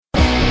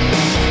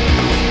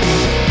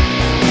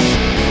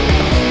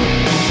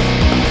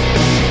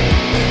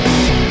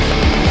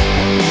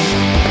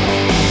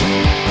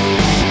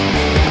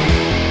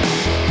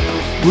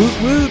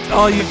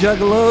all you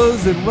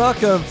juggalos, and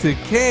welcome to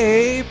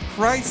Cape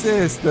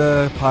Crisis,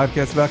 the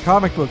podcast about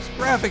comic books,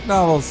 graphic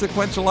novels,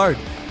 sequential art,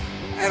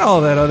 and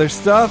all that other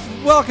stuff.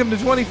 Welcome to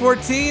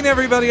 2014,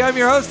 everybody. I'm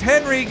your host,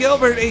 Henry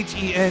Gilbert,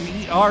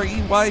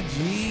 Henereyg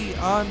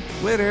on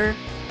Twitter.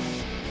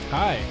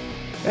 Hi.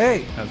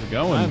 Hey. How's it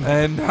going?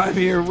 And I'm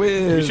here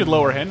with... We should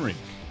lower Henry.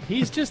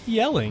 He's just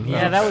yelling.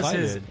 Yeah, that was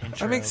his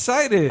intro. I'm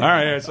excited. All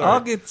right, sorry. I'll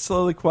get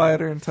slowly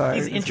quieter and tired.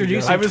 He's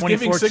introducing I was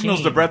giving 2014.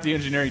 signals to Brett the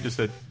engineer. He just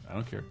said, I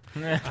don't care.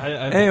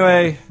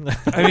 Anyway,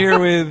 I'm here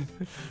with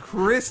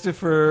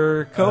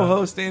Christopher,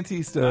 co-host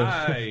Antista.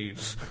 Hi.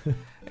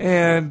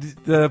 And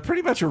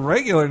pretty much a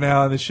regular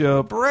now on the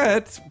show,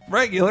 Brett,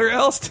 regular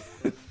Elston.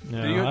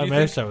 No, Do you I think-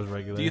 wish I was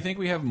regular. Do you think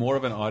we have more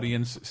of an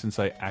audience since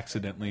I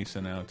accidentally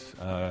sent out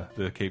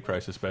the Cape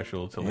Crisis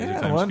special to Laser Yeah,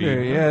 I Time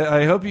wonder. Speed? Yeah,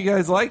 I hope you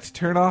guys liked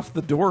Turn Off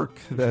the Dork,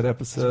 that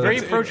episode. Very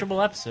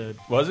approachable episode.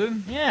 Was it?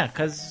 Yeah,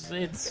 because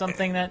it's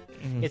something that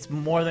it's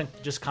more than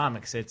just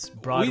comics. It's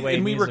Broadway.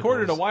 We musicals.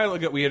 recorded a while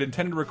ago. We had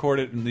intended to record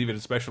it and leave it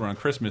a special around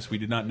Christmas. We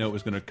did not know it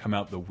was going to come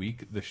out the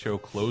week the show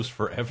closed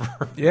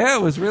forever. Yeah,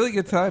 it was really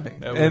good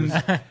timing. That and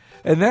was-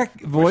 and that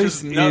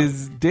voice is not-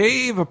 is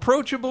Dave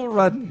Approachable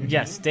Rudden.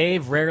 Yes,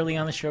 Dave, rarely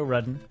on the show,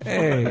 Rudden.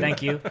 Hey.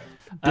 Thank you.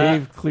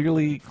 Dave,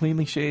 cleanly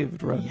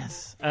shaved Rudden.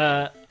 Yes.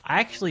 I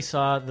actually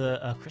saw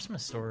the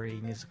Christmas Story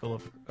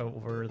musical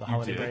over the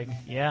holiday did? break.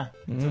 Yeah.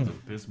 Sounds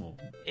abysmal.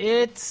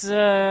 It's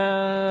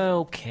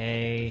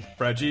okay.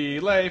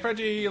 Fragile.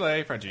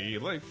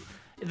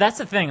 That's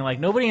the thing. Like,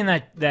 nobody in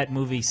that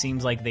movie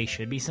seems like they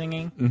should be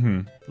singing.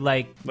 Mm-hmm.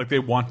 Like, Like they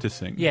want to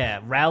sing. yeah,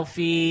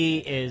 Ralphie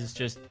is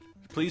just...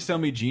 Please tell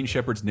me Gene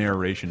Shepard's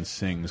narration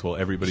sings while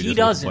everybody He just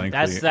looks doesn't.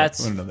 blankly.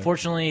 That's I wanna know that.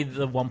 fortunately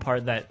the one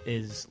part that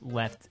is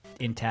left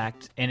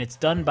intact, and it's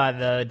done by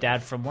the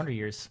dad from Wonder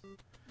Years.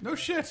 No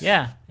shit.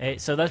 Yeah,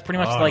 so that's pretty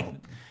much like,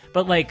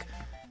 but like,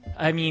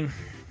 I mean,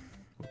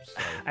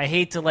 I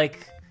hate to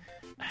like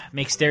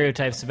make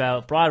stereotypes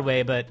about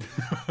Broadway, but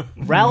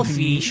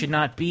Ralphie should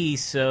not be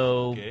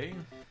so Gay?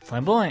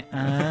 flamboyant.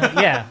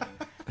 Yeah,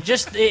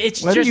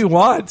 it's What just do you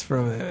want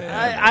from it?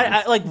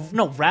 I like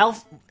no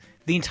Ralph.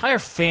 The entire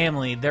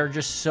family, they're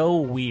just so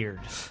weird.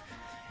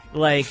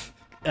 Like,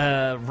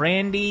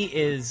 Randy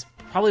is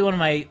probably one of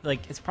my,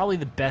 like, it's probably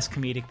the best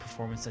comedic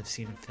performance I've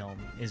seen in film,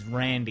 is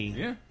Randy,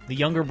 Yeah. the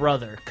younger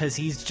brother, because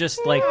he's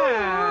just, like,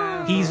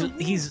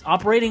 he's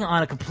operating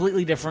on a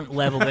completely different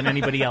level than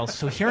anybody else.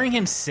 So hearing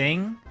him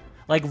sing,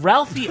 like,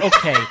 Ralphie,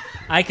 okay,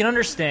 I can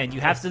understand. They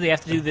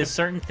have to do this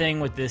certain thing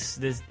with this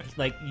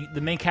like,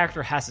 the main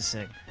character has to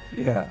sing.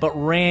 Yeah. But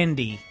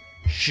Randy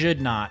should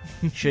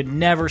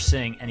never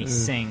sing, and he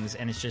sings,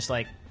 and it's just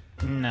like,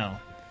 no.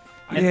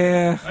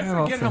 Yeah. I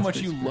forget how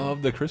much you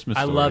love the Christmas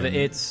I Story. love it.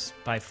 It's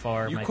by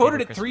far You my quoted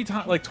favorite it 3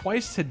 times, like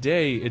twice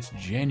today. It's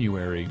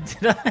January.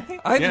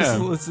 I Yeah. just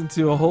listened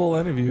to a whole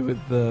interview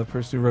with the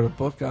person who wrote a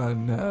book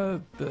on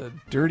the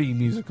dirty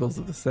musicals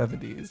of the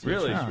 70s.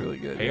 Really? Which was really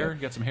good. Hair? Yeah. You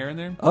got some hair in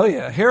there? Oh,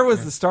 yeah. Hair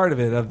was the start of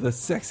it, of the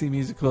sexy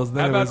musicals. And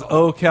then How it was about-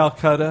 Oh,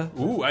 Calcutta.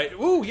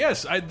 Ooh,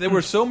 yes. There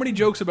were so many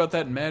jokes about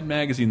that in Mad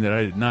Magazine that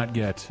I did not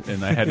get,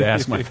 and I had to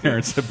ask my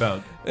parents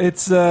about.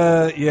 It's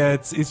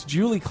it's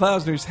Julie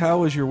Klausner's How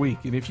Was Your Week?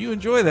 And if you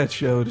enjoy that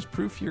show, it is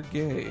proof you're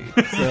gay.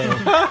 So.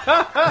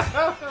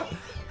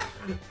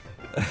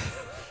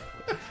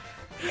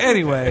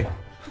 Anyway.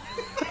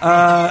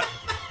 All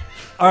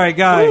right,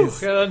 guys.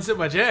 Gotta unzip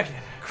my jacket.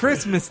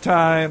 Christmas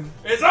time.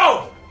 It's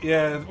over!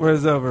 Yeah,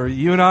 it's over.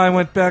 You and I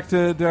went back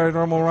to our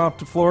normal romp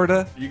to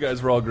Florida. You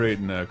guys were all great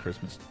in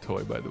Christmas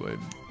Toy, by the way.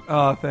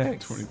 Oh,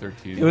 thanks.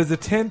 2013. It was a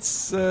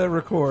tense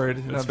record.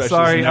 And I'm Especially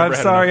sorry. since you never I'm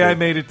had sorry. enough I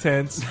made it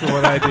tense for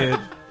what I did.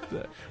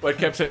 But I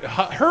kept saying,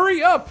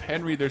 hurry up,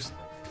 Henry, there's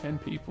 10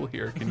 people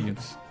here. Can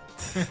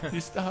you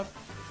stop?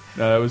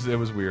 No, it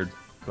was weird.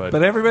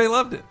 But everybody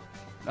loved it.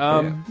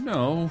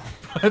 no.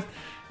 But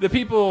the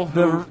people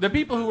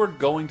who were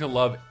going to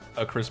love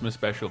a Christmas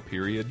special,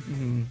 period,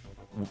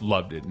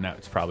 loved it. And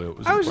that's probably what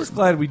was I was important. just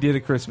glad we did a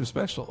Christmas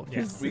special.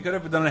 We could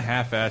have done a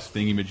half-assed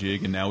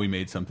thingy-majig, and now we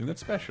made something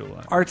that's special.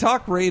 Our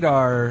talk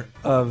radar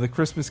of the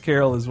Christmas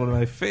Carol is one of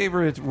my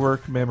favorite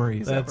work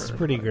memories. That's ever.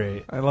 pretty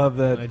great. I love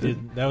that. I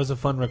did. That was a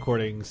fun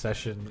recording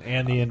session,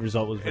 and the end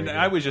result was very And good.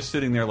 I was just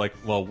sitting there, like,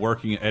 while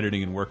working,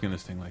 editing, and working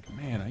this thing, like,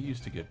 man, I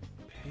used to get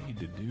paid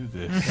to do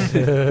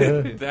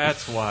this.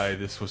 That's why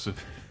this was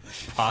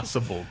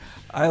possible.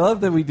 I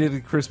love that we did a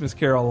Christmas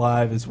Carol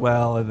live as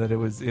well, and that it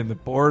was in the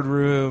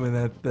boardroom,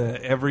 and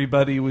that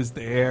everybody was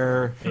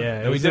there. Yeah,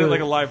 And we did it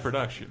like a live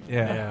production.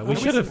 Yeah, we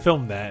should have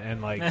filmed that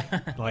and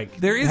like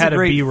There is had a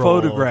great B-roll.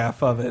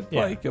 photograph of it,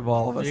 Yeah. like of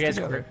all of us You guys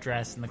together.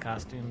 dressed in the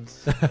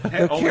costumes.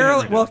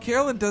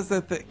 Carolyn does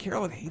that.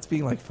 Carolyn hates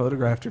being like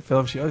photographed or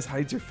filmed. She always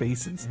hides her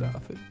face and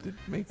stuff. It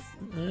makes.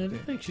 I didn't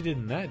think she did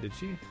in that, did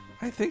she?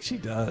 I think she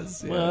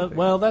does. Yeah, I think-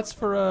 Well, that's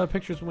for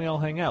pictures when we all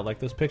hang out. Like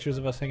those pictures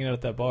of us hanging out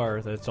at that bar.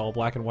 That's all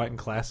black and white and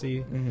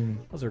classy.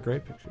 Those are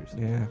great pictures.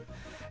 yeah.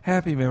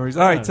 Happy memories.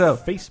 All right, On so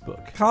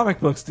Facebook. comic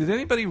books. Did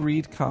anybody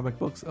read comic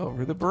books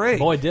over the break?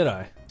 Boy, did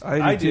I!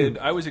 I too. did.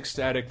 I was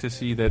ecstatic to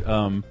see that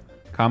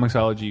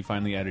Comixology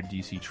finally added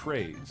DC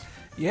Trades.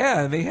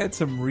 Yeah, and they had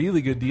some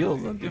really good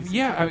deals on DC.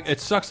 Yeah, I mean, it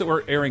sucks that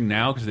we're airing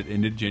now because it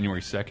ended January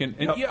 2nd.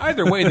 And yeah,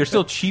 either way, they're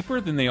still cheaper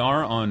than they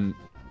are on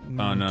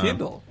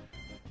Kindle.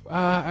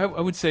 I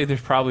would say they're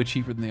probably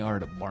cheaper than they are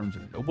at a Barnes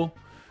and Noble.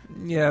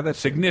 Yeah, that's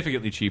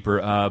Significantly cheaper,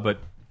 but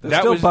They'll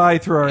still buy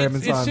through our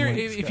Amazon. It's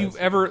links, if guys. you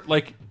ever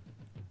like,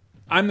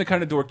 I'm the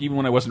kind of dork. Even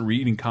when I wasn't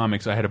reading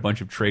comics, I had a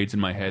bunch of trades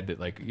in my head that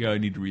like, yeah, I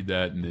need to read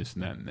that and this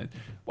and that and that.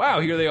 Wow,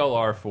 here they all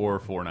are for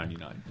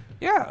 $4.99.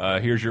 Yeah,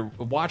 here's your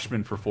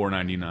Watchmen for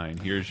 $4.99.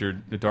 Here's your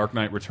The Dark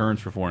Knight Returns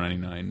for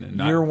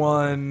 $4.99. Year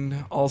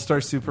One, All Star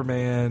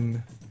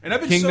Superman, And I've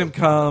been Kingdom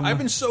Come. I've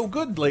been so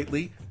good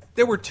lately.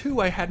 There were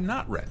 2 I had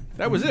not read.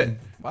 That was it.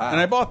 Wow. And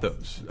I bought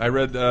those. I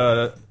read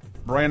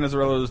Brian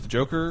Azzarello's The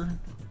Joker.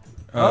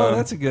 Oh,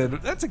 that's a good one.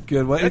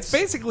 It's that's-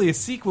 basically a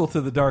sequel to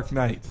The Dark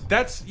Knight.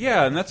 That's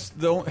and that's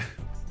the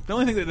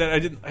only thing that I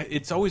didn't.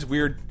 It's always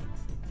weird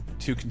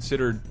to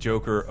consider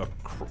Joker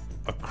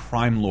a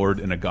crime lord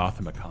in a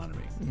Gotham economy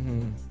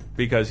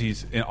because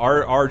he's in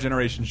our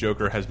generation's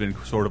Joker has been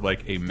sort of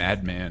like a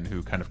madman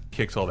who kind of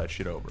kicks all that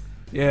shit over.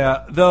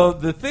 Yeah, though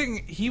the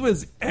thing, he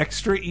was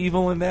extra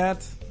evil in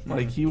that.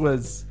 Like he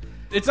was.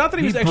 It's not that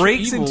he He was extra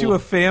breaks evil. into a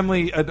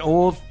family, an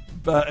old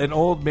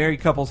married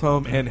couple's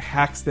home, and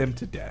hacks them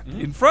to death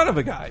in front of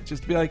a guy.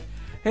 Just to be like,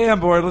 "Hey, I'm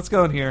bored. Let's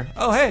go in here."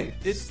 Oh, hey,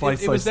 It slice,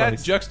 was slice, that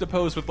slice.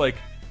 juxtaposed with like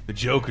the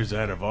Joker's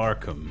out of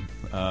Arkham.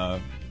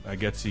 I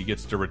guess he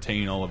gets to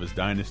retain all of his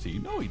dynasty.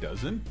 No, he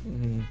doesn't.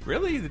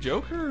 Really, the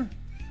Joker?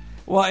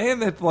 Well,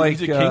 and that like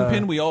He's a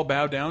kingpin we all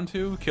bow down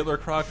to. Killer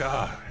Croc.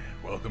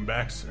 Welcome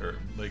back, sir.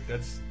 Like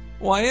that's.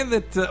 Well, and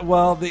that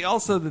they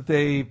also that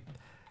they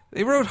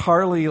wrote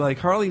Harley. Like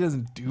Harley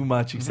doesn't do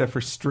much except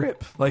for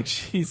strip. Like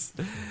she's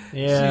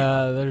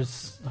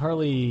There's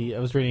Harley. I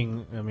was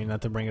reading. I mean,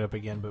 not to bring it up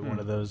again, but one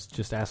of those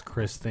just ask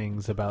Chris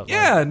things about.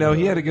 Yeah, like, no,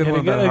 he had a good one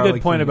about a Harley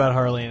good point Quinn. about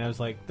Harley, and I was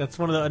like, that's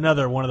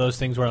another one of those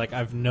things where like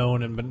I've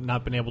known and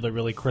not been able to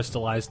really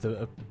crystallize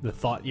the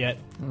thought yet.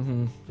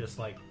 Mm-hmm. Just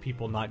like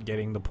people not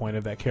getting the point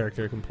of that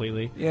character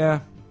completely.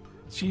 Yeah,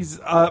 she's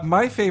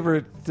my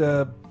favorite.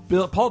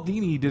 Paul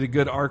Dini did a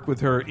good arc with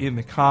her in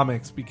the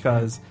comics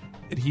because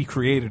he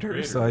created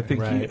her. So I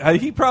think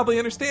Right. he probably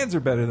understands her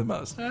better than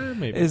most.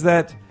 Maybe. Is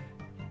that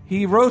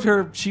he wrote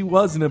her? She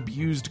was an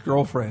abused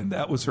girlfriend.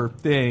 That was her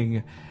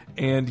thing,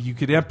 and you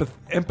could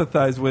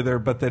empathize with her,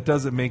 but that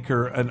doesn't make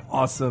her an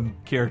awesome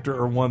character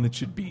or one that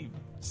should be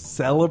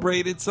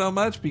celebrated so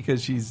much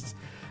because she's.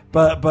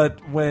 But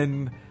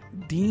when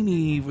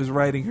Dini was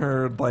writing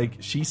her, like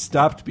she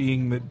stopped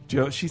being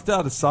the she still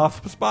had a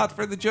soft spot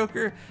for the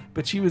Joker,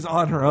 but she was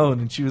on her own,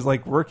 and she was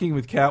like working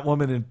with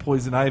Catwoman and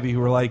Poison Ivy, who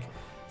were like,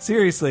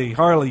 seriously,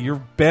 Harley,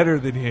 you're better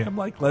than him.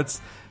 Like,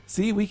 let's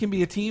see, we can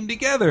be a team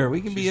together.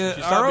 We can be She our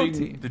stopped own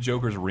being team. the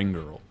Joker's ring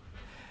girl.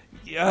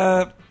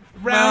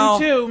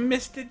 Round 2,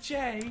 Mr.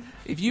 J.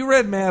 If you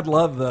read Mad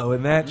Love, though,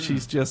 in that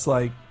she's just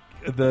like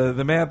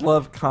the Mad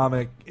Love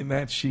comic. In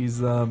that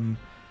she's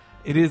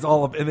it is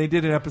all of, and they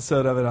did an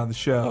episode of it on the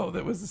show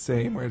that was the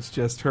same, where it's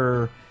just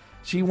her.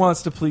 She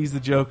wants to please the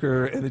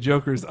Joker, and the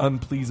Joker is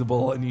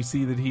unpleasable. And you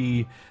see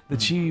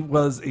that she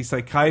was a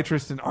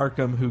psychiatrist in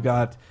Arkham who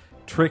got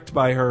tricked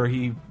by her.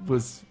 He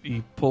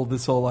pulled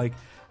this whole like,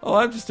 oh,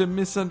 I'm just a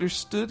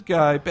misunderstood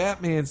guy.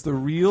 Batman's the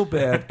real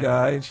bad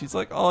guy, and she's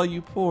like, oh,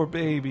 you poor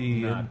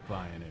baby. Not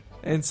buying it.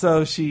 And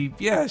so she's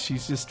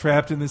just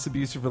trapped in this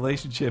abusive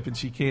relationship, and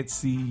she can't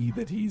see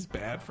that he's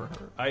bad for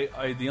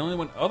her. The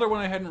only other one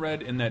I hadn't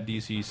read in that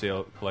DC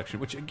sale collection,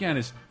 which again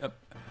is,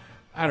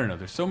 I don't know.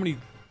 There's so many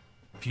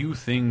few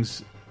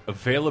things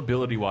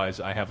availability wise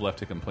I have left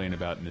to complain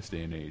about in this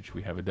day and age.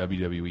 We have a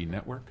WWE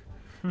network.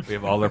 We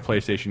have all their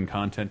PlayStation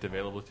content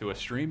available to us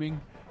streaming.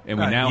 And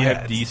we Not now yet.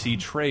 have DC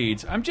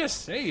trades. I'm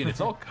just saying,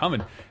 it's all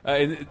coming.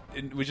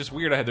 It was just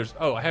weird. I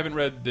haven't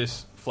read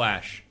this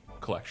Flash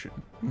collection,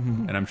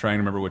 and I'm trying to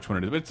remember which one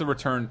it is. But it's the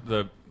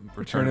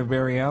Return of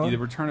Barry Allen? The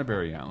Return of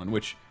Barry Allen,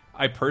 which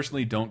I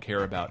personally don't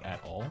care about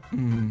at all.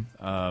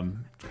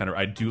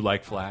 I do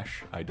like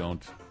Flash. I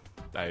don't.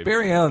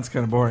 Barry Allen's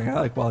kind of boring. I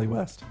like Wally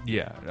West.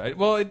 Yeah.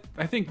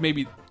 I think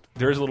maybe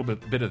there's a little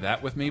bit of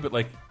that with me, but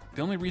like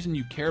the only reason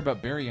you care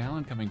about Barry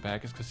Allen coming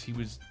back is because he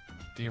was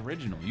the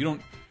original. You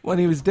don't. When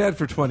he was dead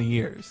for 20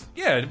 years.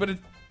 Yeah, but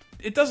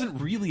it doesn't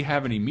really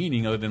have any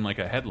meaning other than like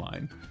a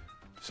headline.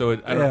 So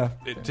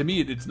to me,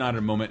 it's not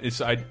a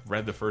moment. I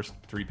read the first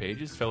 3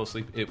 pages, fell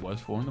asleep. It was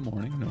 4 in the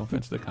morning. No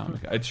offense to the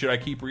comic. Should I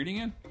keep reading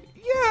it?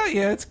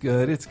 Yeah, it's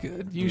good. It's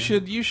good. You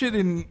should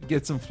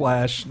get some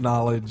Flash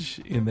knowledge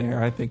in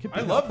there. I think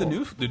I love the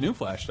new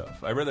Flash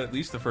stuff. I read at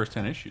least the first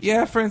 10 issues.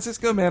 Yeah,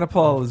 Francisco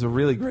Manapul is a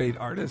really great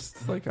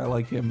artist. Like I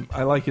like him.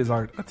 I like his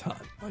art a ton.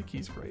 Like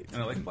he's great.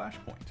 And I like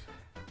Flashpoint.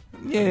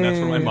 Yeah, And that's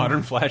where my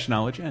modern Flash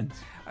knowledge ends.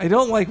 I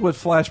don't like what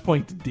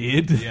Flashpoint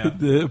did, Yeah.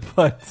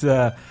 but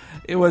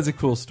it was a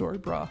cool story,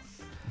 brah.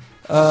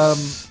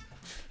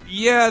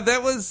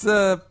 That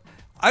was.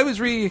 I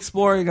was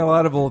re-exploring a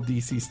lot of old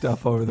DC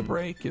stuff over the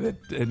break,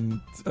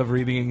 and of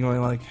reading and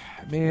going like,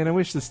 man, I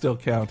wish this still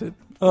counted.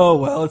 Oh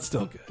well, it's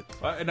still good.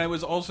 And I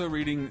was also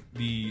reading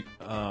the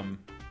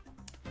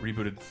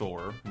rebooted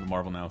Thor, the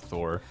Marvel Now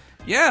Thor.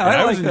 Yeah, And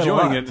I like was that a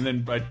enjoying lot. it,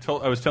 and then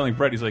I was telling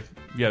Brett, he's like,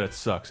 "Yeah, that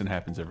sucks and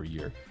happens every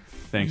year."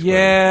 Thanks.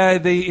 Yeah,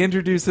 they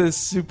introduce a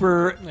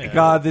super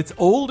god that's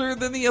older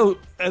than the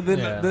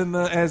than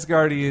the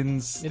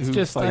Asgardians. It's who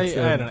just I fights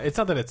him. don't know. It's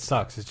not that it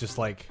sucks. It's just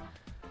like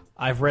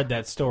I've read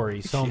that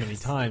story so many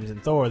times in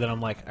Thor that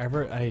I'm like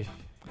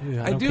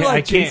I do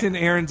like Jason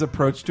Aaron's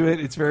approach to it.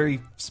 It's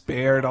very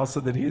spared. Also,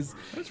 that his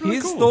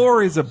cool.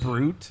 Thor is a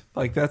brute.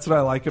 Like that's what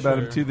I like about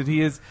him too. That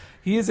he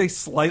is a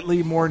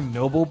slightly more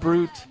noble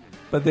brute.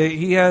 But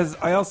he has.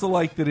 I also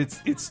like that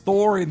it's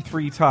Thor in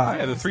 3 times.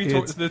 Yeah, the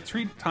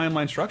three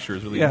timeline structure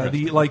is really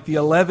interesting. the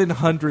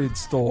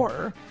 1100s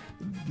Thor,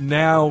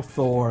 now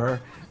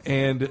Thor,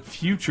 and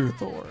future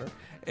Thor,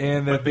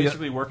 and but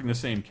basically working the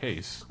same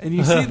case. and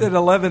you see that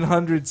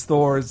 1100s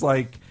Thor is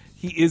like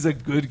he is a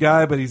good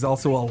guy, but he's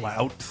also a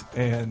lout,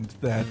 and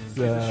that He's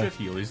a shit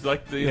heel. He's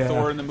like the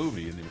Thor in the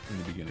movie in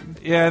the beginning.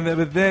 yeah. And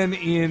but then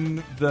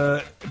in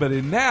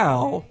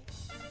now,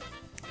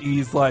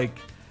 he's like.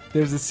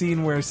 There's a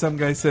scene where some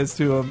guy says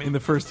to him in the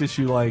first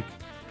issue, like,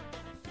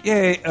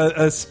 "Yeah,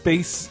 a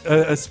space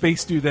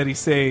dude that he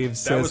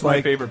saves." That says, was my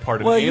like, favorite part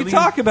of Well, Alien. you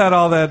talk about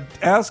all that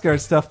Asgard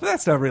stuff, but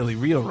that's not really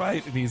real,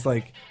 right? And he's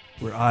like,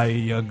 "Were I a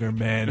younger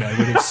man, I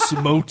would have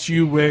smote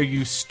you where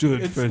you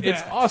stood for that."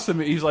 It's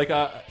awesome. He's like,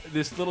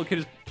 this little kid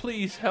is,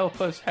 please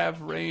help us have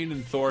rain.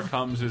 And Thor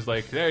comes, is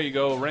like, there you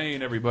go,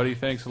 rain, everybody.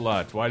 Thanks a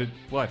lot.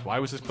 Why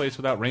was this place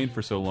without rain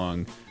for so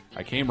long?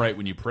 I came right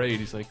when you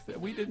prayed. He's like,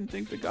 we didn't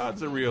think the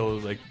gods are real.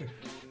 Like,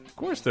 of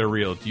course they're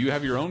real. Do you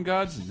have your own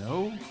gods?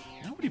 No.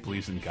 Nobody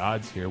believes in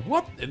gods here.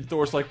 What? And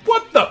Thor's like,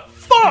 what the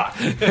fuck?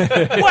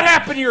 What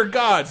happened to your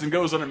gods? And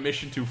goes on a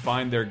mission to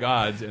find their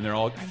gods. And they're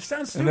all, it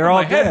sounds stupid they're in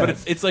all my head, dead.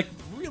 but it's like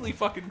really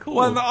fucking cool.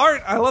 Well, and the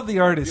art, I love the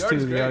artist The art too.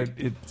 is The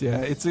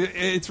great. art,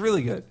 it's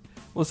really good.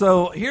 Well,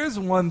 so here's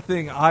one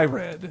thing I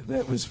read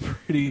that was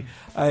pretty.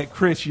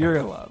 Chris, you're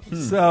gonna love.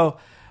 So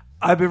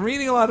I've been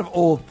reading a lot of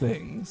old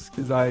things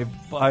because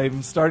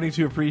I'm starting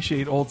to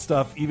appreciate old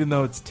stuff, even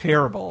though it's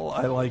terrible.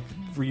 I like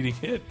reading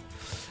it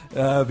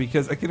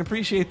because I can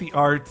appreciate the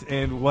art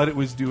and what it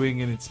was doing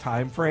in its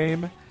time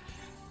frame.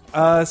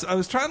 So I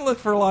was trying to look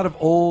for a lot of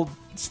old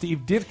Steve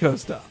Ditko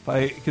stuff.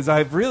 Because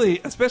I've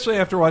really, especially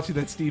after watching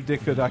that Steve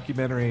Ditko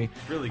documentary,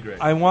 really great.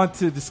 I want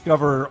to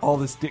discover all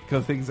this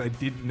Ditko things I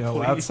didn't know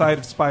Please. outside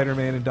of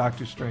Spider-Man and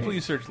Doctor Strange.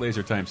 Please search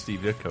Laser Time Steve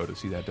Ditko to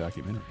see that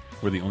documentary.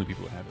 We're the only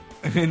people who have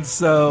it. And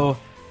so,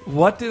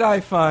 what did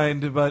I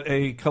find but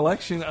a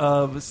collection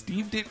of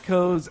Steve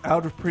Ditko's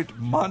out-of-print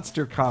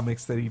monster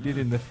comics that he did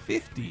in the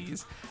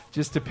 50s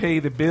just to pay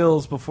the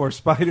bills before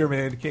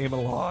Spider-Man came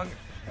along.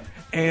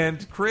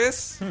 And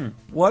Chris,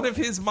 one of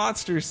his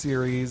monster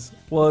series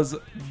was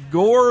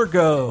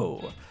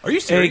Gorgo. Are you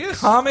serious?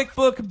 A comic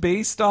book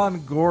based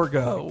on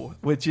Gorgo,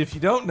 which, if you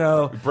don't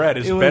know, Brad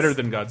is better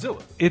than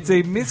Godzilla. It's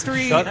a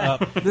mystery. Shut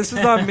up. This is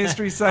on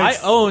Mystery I Science.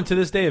 own to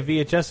this day a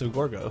VHS of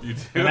Gorgo. You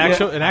do?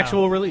 An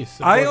actual release.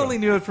 of I Gorgo. only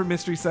knew it from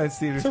Mystery Science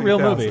Theater. It's a real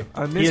 3000. movie.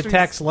 On He Mystery-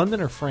 attacks London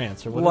or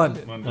France or what?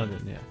 London.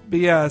 London, yeah. But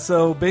yeah,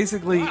 so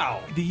basically, Wow.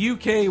 the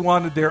UK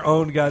wanted their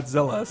own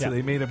Godzilla, so Yeah.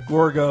 they made up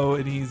Gorgo,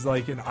 and he's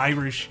like an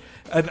Irish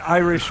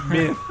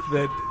myth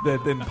that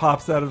then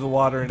pops out of the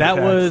water. And That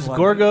attacks was London.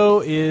 Gorgo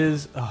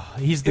is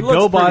he's the It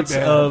looks pretty GoBots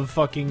bad. of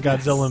fucking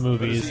Godzilla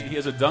movies. He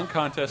has a dunk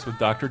contest with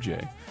Dr.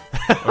 J.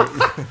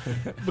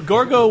 But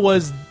Gorgo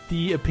was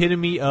the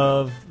epitome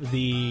of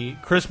the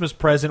Christmas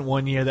present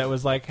one year that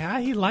was like,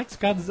 he likes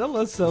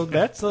Godzilla, so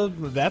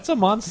that's a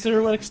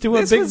monster next to a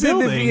This big was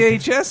building. in the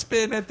VHS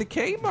bin at the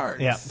Kmart.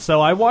 Yeah, so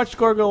I watched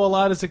Gorgo a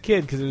lot as a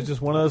kid because it was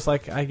just one of those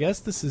like, I guess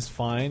this is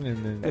fine,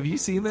 and then Have you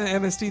seen the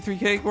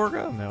MST3K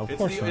Gorgo? no, of It's,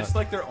 course not. it's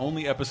like their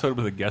only episode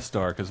with a guest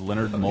star because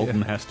Leonard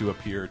Moulton has to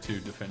appear to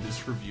defend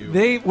his review.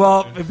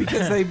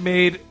 Because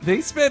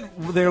they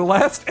spent their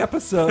last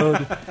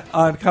episode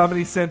on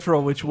Comedy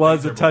Central, which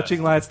was a Laser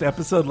touching last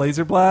episode,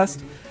 Laser Blast.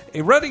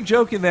 A running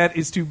joke in that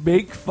is to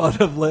make fun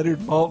of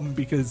Leonard Moulton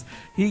because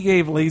he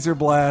gave Laser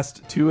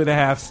Blast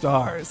 2.5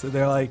 stars. And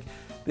they're like,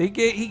 he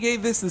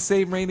gave this the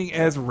same rating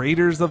as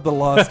Raiders of the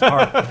Lost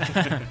Ark.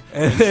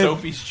 and then,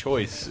 Sophie's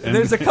Choice. And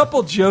there's a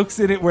couple jokes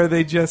in it where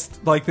they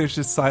just, like, there's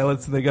just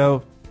silence and they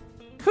go,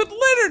 could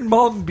Leonard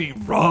Moulton be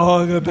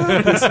wrong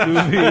about this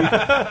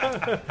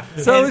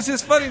movie? So it's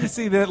just funny to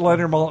see that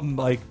Leonard Moulton,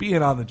 like,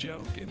 being on the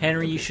joke.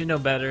 Henry, you should know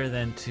better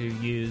than to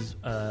use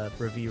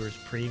reviewers'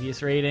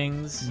 previous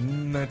ratings.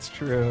 That's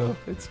true.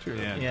 It's true.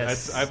 yeah,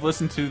 Yes. I've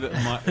listened to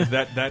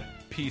that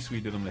piece we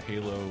did on the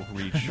Halo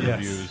Reach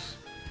reviews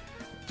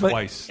But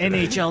twice.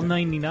 NHL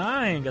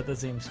 99 got the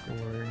same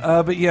score.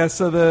 But yeah,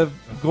 so the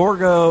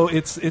Gorgo,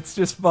 it's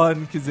just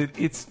fun because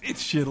it's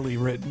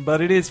shittily written,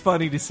 but it is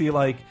funny to see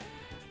like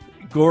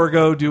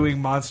Gorgo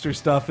doing monster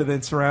stuff and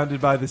then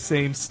surrounded by the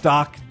same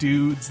stock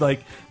dudes,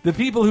 like the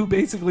people who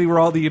basically were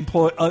all the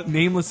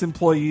nameless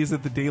employees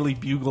at the Daily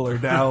Bugle are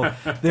now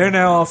they're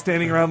now all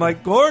standing around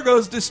like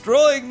Gorgo's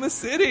destroying the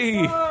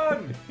city.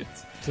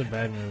 It's a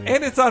bad movie.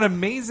 And it's on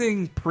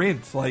amazing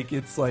print.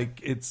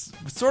 It's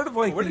sort of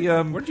like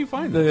where'd you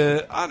find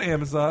on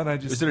Amazon. I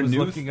just Is it a was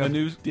new looking up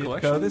Ditko.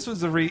 collection? This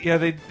was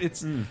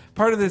it's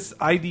part of this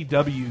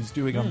IDW's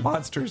doing a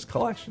monsters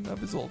collection of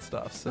his old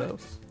stuff. So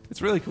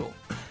it's really cool.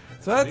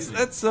 So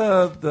that's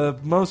the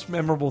most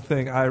memorable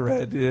thing I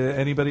read.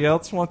 Anybody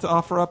else want to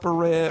offer up a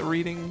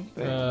reading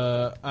thing?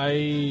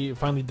 I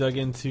finally dug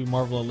into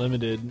Marvel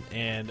Unlimited,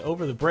 and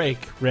over the break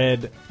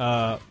read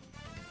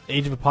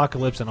Age of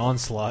Apocalypse and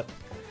Onslaught.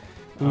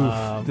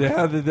 How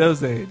did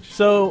those age?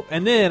 So,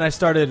 and then I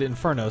started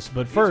Infernos,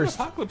 but first,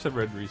 Apocalypse I've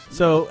read recently.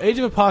 so Age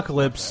of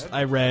Apocalypse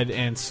I read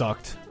and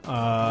sucked.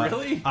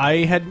 Really?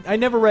 I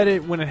never read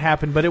it when it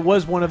happened, but it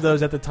was one of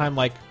those at the time,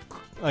 like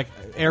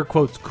air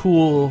quotes,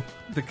 cool.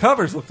 The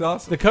covers looked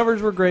awesome. The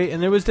covers were great,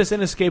 and there was this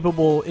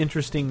inescapable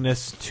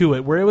interestingness to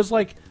it, where it was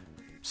like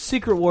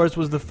Secret Wars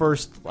was the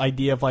first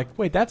idea of like,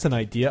 wait, that's an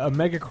idea, a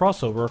mega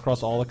crossover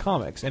across all the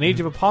comics. And Age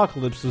of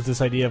Apocalypse was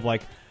this idea of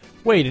like,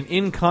 wait, an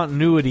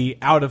in-continuity,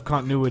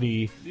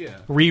 out-of-continuity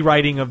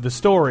rewriting of the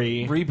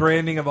story.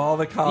 Rebranding of all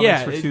the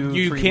comics for 2-3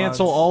 you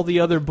cancel months. all the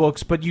other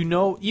books, but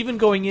even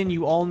going in,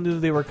 you all knew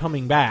they were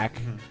coming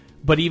back.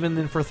 But even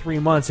then, for 3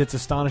 months, it's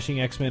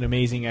Astonishing X-Men,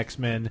 Amazing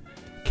X-Men,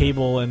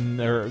 Cable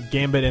or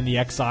Gambit and the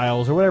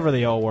Exiles, or whatever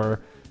they all were.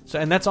 So,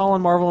 and that's all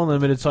on Marvel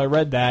Unlimited. So I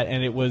read that,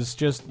 and it was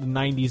just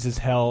 90s as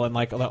hell, and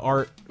like the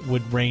art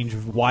would range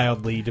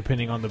wildly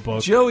depending on the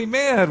book. Joey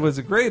Mad was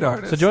a great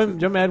artist. So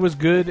Joe Mad was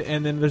good,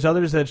 and then there's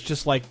others that's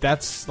just like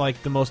that's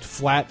like the most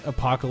flat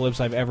Apocalypse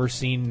I've ever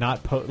seen.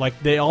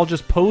 Like they all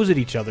just pose at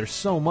each other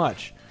so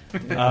much.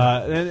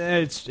 And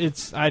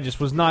it's I just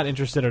was not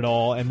interested at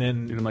all. And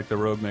then You didn't like the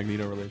Rogue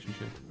Magneto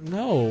relationship?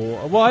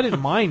 no, well I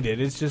didn't mind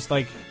it. It's just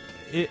like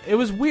it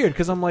was weird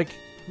because I'm like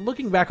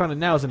looking back on it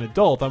now as an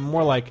adult, I'm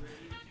more like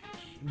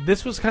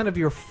this was kind of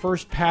your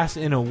first pass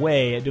in a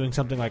way at doing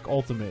something like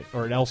Ultimate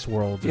or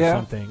Elseworlds or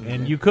something,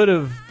 and you could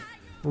have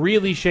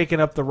really shaken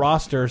up the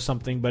roster or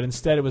something, but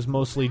instead it was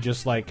mostly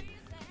just like,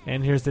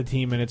 and here's the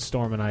team, and it's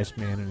Storm and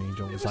Iceman and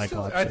Angel and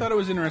Cyclops. I thought it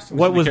was interesting.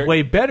 What was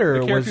way better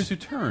the characters was who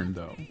turned,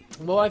 though.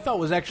 Well, I thought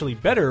was actually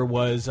better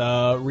was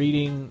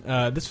reading.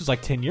 This was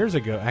like 10 years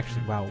ago.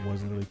 Actually, wow, it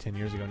wasn't really 10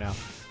 years ago now.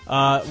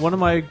 One of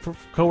my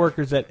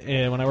coworkers at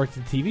when I worked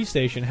at the TV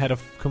station had a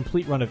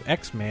complete run of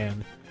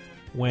X-Man.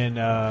 When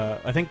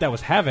I think that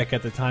was Havoc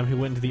at the time, who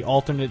went into the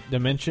alternate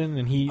dimension,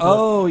 and he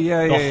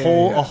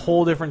a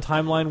whole different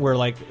timeline where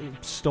like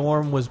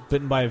Storm was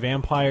bitten by a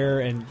vampire,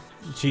 and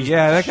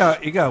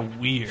it got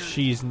weird.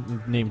 She's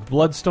named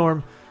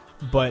Bloodstorm,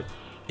 but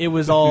it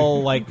was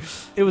all like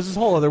it was this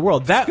whole other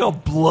world. That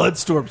called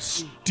Bloodstorm,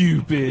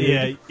 stupid.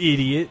 Yeah,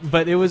 idiot.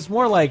 But it was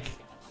more like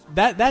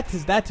that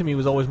to me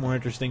was always more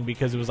interesting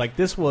because it was like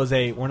this was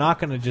we're not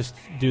going to just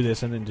do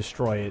this and then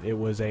destroy it. It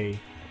was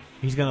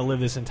he's going to live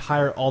this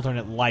entire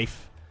alternate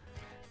life.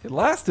 It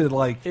lasted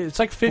like it's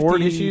like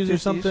 50 issues or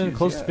something,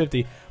 close to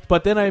 50.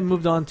 But then I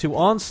moved on to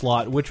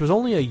Onslaught, which was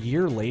only a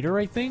year later,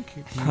 I think,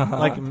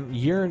 like a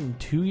year and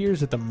 2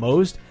 years at the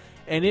most,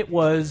 and it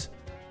was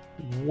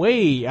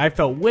I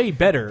felt way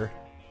better,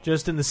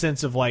 just in the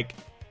sense of like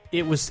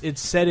it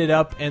set it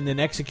up and then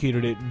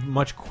executed it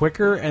much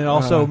quicker, and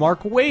also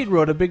Mark Waid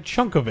wrote a big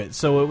chunk of it,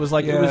 so it was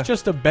like it was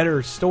just a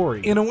better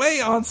story. In a way,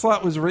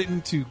 Onslaught was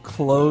written to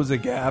close a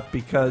gap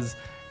because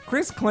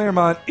Chris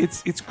Claremont,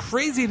 it's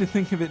crazy to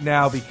think of it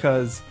now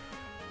because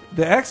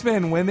the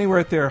X-Men, when they were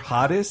at their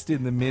hottest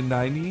in the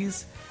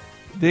mid-90s,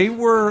 they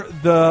were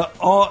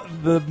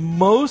the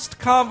most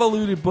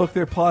convoluted book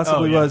there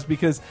possibly was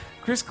because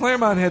Chris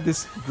Claremont had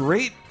this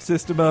great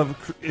system of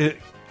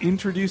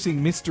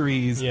introducing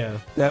mysteries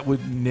that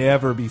would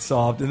never be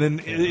solved. And then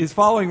his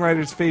following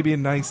writers,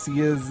 Fabian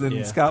Nicias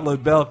and Scott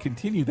Lobell,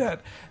 continued that.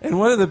 And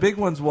one of the big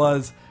ones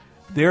was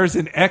there's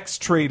an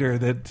X-Trader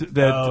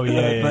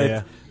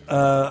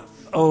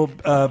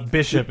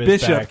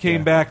Bishop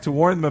came back to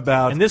warn them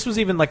about. And this was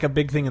even like a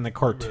big thing in the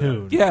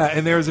cartoon. Yeah,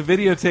 and there was a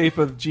videotape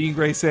of Jean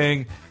Grey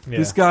saying,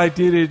 this guy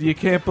did it, you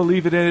can't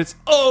believe it, and it's,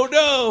 oh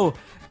no!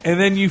 And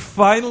then you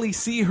finally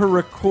see her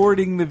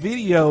recording the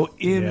video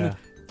in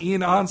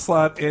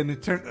Onslaught, and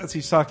it turns out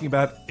she's talking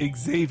about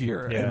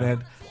Xavier, and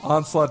then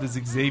Onslaught is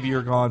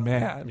Xavier gone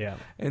mad. Yeah.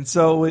 And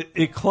so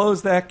it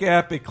closed that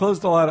gap, it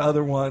closed a lot of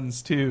other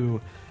ones too.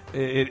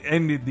 It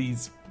ended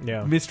these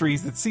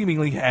mysteries that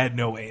seemingly had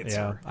no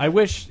answer. Yeah. I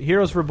wish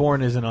Heroes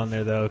Reborn isn't on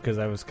there, though, because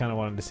I was kind of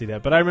wanting to see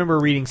that. But I remember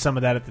reading some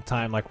of that at the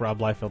time, like Rob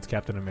Liefeld's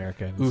Captain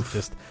America. And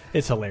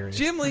it's hilarious.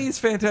 Jim Lee's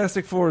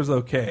Fantastic Four is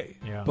okay.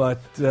 Yeah. But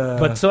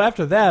so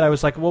after that, I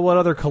was like, well, what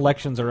other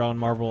collections are on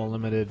Marvel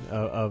Unlimited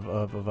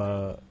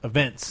of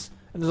events?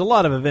 And there's a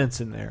lot of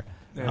events in there.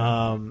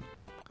 Yeah.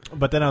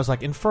 But then I was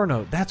like,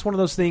 Inferno. That's one of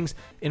those things.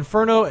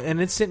 Inferno,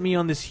 and it sent me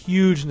on this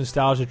huge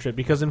nostalgia trip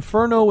because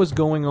Inferno was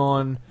going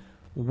on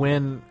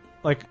when,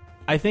 like,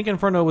 I think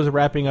Inferno was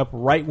wrapping up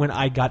right when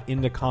I got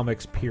into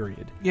comics,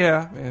 period.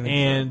 Yeah.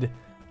 And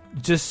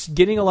just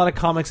getting a lot of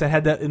comics that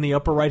had that in the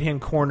upper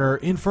right-hand corner,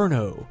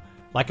 Inferno.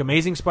 Like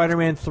Amazing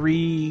Spider-Man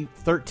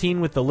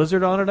 313 with the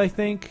lizard on it, I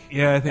think.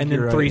 Yeah, I think and then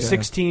you're right,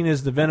 316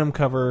 is the Venom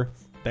cover.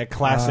 that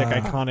classic,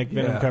 iconic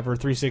Venom cover,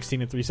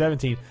 316 and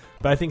 317.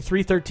 But I think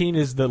 313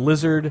 is the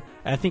Lizard.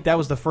 And I think that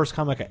was the first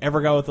comic I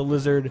ever got with the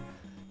Lizard,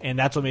 and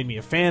that's what made me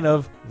a fan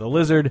of the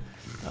Lizard.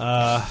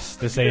 To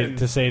say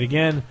it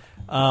again.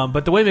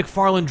 But the way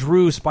McFarlane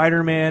drew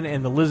Spider-Man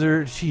and the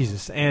Lizard,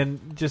 Jesus,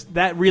 and just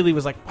that really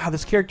was like, wow,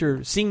 this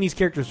character, seeing these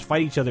characters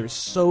fight each other is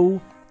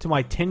so, to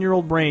my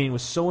 10-year-old brain,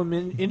 was so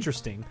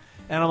interesting.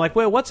 And I'm like,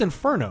 wait, what's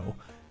Inferno?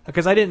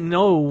 Because I didn't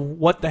know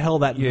what the hell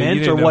that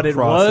meant or what it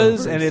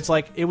was, and it's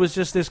like, it was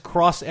just this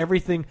cross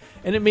everything,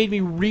 and it made me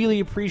really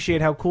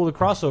appreciate how cool the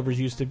crossovers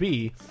used to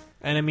be.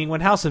 And I mean,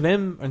 when House of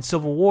M and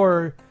Civil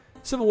War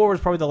was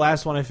probably the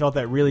last one I felt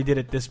that really did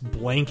it this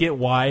blanket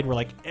wide, where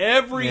like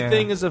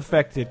everything is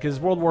affected, because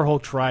World War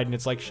Hulk tried, and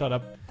it's like, shut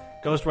up.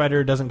 Ghost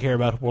Rider doesn't care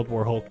about World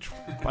War Hulk.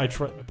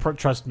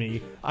 Trust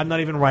me. I'm not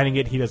even writing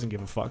it. He doesn't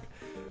give a fuck.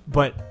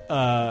 But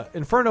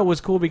Inferno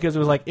was cool because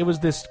it was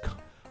this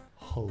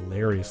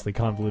hilariously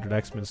convoluted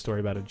X-Men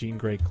story about a Jean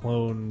Grey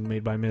clone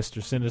made by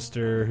Mr.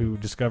 Sinister, who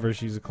discovers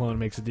she's a clone,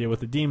 makes a deal with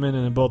the demon,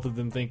 and then both of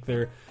them think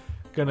they're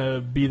gonna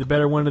be the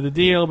better one of the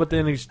deal. But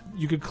then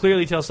you could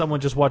clearly tell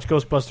someone just watched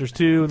Ghostbusters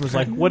 2 and was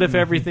like, what if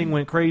everything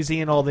went crazy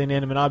and all the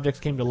inanimate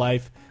objects came to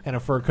life and a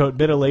fur coat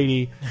bit a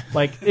lady?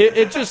 Like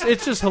it's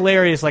just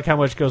hilarious, like how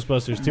much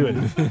Ghostbusters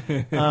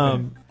 2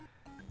 it.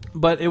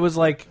 But it was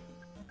like,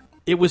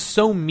 it was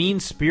so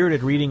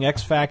mean-spirited reading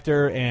X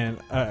Factor and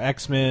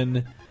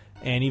X-Men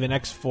and even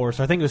X-Force.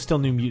 I think it was still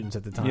New Mutants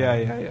at the time.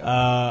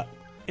 Yeah.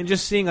 And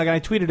just seeing, like, I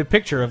tweeted a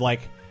picture of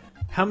like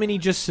how many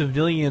just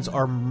civilians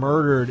are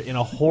murdered in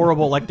a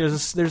horrible, like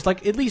there's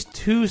like at least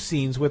 2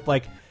 scenes with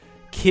like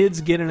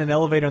kids get in an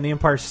elevator in the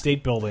Empire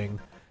State Building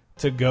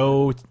to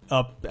go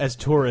up as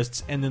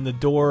tourists, and then the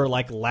door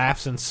like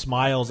laughs and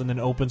smiles and then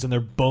opens and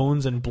their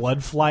bones and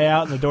blood fly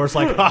out, and the door's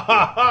like, ha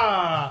ha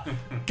ha,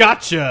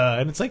 gotcha,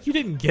 and it's like, you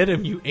didn't get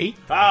him, you ate.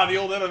 The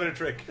old elevator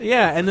trick.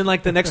 Yeah, and then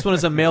like the next one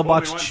is a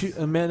mailbox.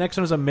 Next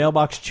one is a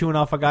mailbox chewing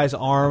off a guy's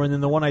arm, and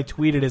then the one I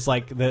tweeted is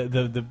like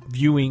the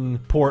viewing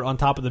port on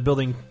top of the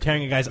building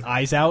tearing a guy's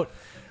eyes out,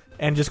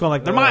 and just going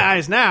like, they're my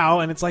eyes now,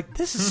 and it's like,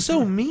 this is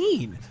so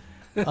mean.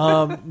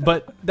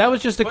 But that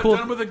was just cool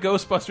done with a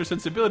Ghostbuster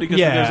sensibility, because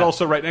there's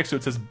also right next to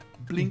it says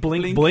blink,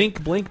 blink,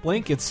 blink, blink,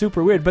 blink. It's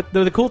super weird. But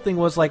the cool thing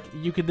was, like,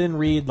 you could then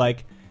read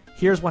like,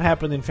 here's what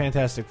happened in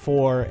Fantastic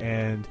Four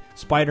and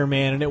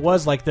Spider-Man, and it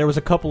was like there was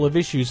a couple of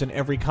issues in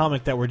every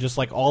comic that were just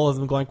like all of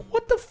them going,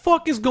 what the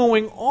fuck is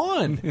going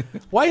on?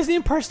 Why is the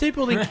Empire State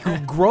Building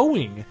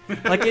growing?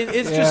 Like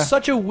it's just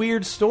such a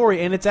weird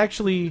story, and it's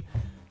actually.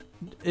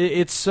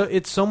 It's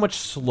so much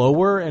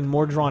slower and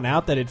more drawn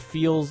out that it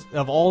feels,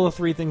 of all the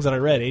 3 things that I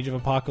read, Age of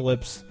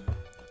Apocalypse,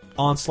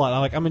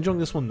 Onslaught, I'm enjoying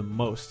this one the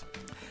most.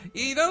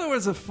 You know, there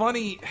was a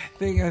funny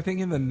thing, I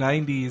think, in the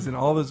 90s and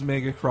all those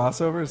mega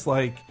crossovers,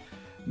 like,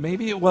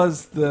 maybe it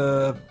was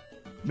that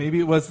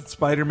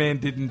Spider-Man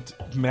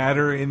didn't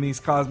matter in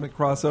these cosmic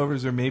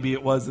crossovers, or maybe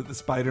it was that the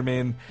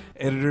Spider-Man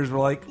editors were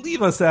like,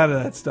 leave us out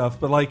of that stuff,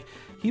 but like,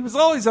 he was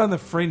always on the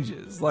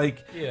fringes.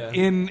 Like,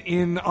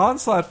 in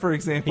Onslaught, for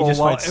example, he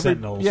just fights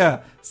Sentinels.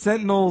 Yeah,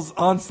 Sentinels,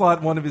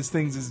 Onslaught, one of his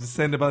things is to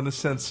send a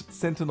bunch of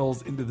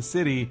Sentinels into the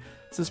city.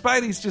 So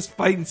Spidey's just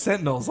fighting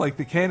Sentinels like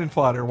the cannon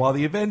fodder, while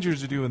the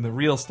Avengers are doing the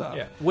real stuff.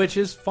 Yeah, which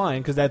is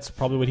fine, because that's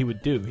probably what he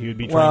would do. He would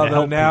be trying to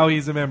help. Well, now people.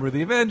 He's a member of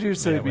the Avengers,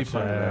 so he'd be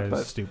fine with that.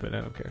 But stupid,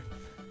 I don't care.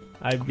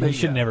 He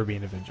should never be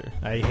an Avenger.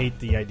 I hate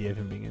the idea of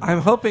him being an Avenger.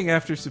 I'm hoping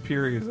after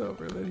Superior's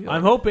over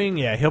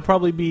that he'll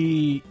probably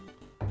be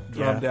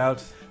drummed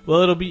out.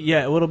 Well, it'll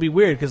be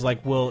weird, because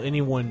like, will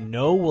anyone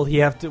know? Will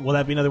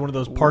that be another one of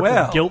those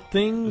Parker guilt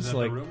things? Is that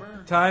like, the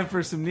rumor? Time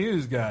for some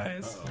news,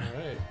 guys. All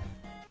right.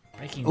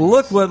 Breaking news.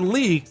 Look what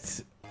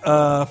leaked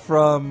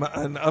from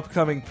an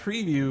upcoming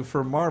preview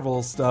for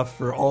Marvel stuff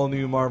for all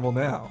new Marvel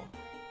Now.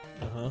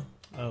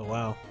 Oh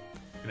wow.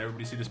 Can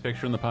everybody see this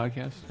picture on the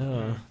podcast?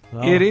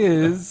 It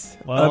is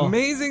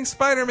Amazing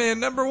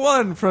Spider-Man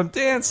 #1 from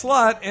Dan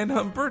Slott and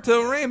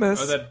Humberto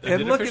Ramos.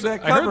 And look at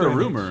that cover. I heard the image.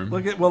 rumor.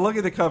 Look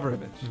at the cover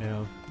image.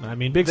 Yeah, I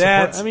mean, big.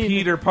 That's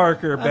Peter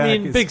Parker back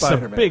as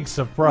Spider-Man. Big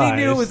surprise. We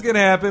knew it was going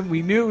to happen.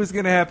 We knew it was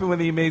going to happen when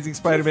the Amazing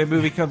Spider-Man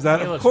movie comes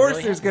out. Of course,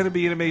 really there's going to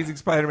be an Amazing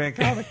Spider-Man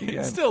comic again.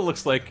 It still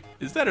looks like,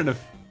 is that an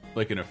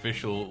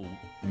official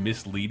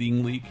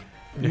misleading leak?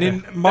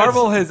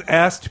 Marvel has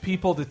asked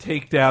people to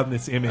take down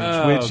this image,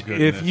 which,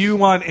 goodness. if you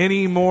want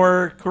any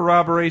more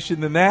corroboration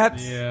than that,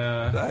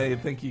 I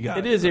think you got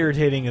it. It is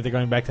irritating that they're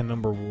going back to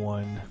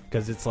 #1,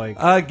 because it's like...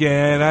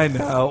 Again, I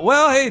know.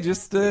 Well, hey,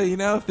 just,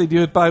 if they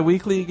do it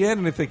bi-weekly again,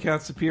 and if they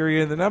count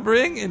Superior in the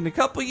numbering, in a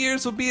couple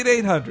years we'll be at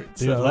 800.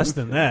 Dude, less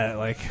than that,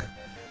 like...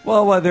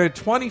 Well, they're at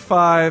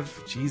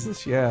 25.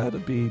 Jesus, yeah, it'll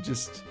be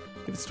just...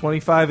 If it's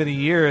 25 in a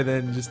year,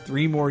 then just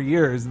 3 more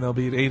years, and they'll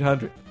be at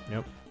 800.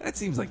 Yep. That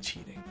seems like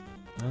cheating.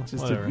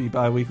 Just whatever. to be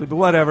bi-weekly, but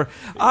whatever.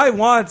 I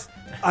want,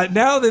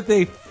 now that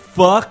they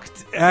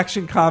fucked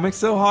Action Comics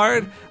so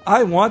hard,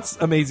 I want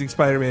Amazing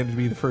Spider-Man to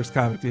be the first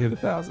comic to hit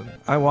 1,000.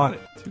 I want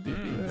it to be.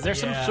 Is there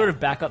some sort of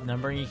backup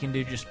numbering you can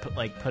do? Just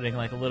putting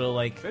like a little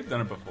like They've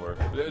done it before.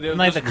 in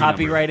like the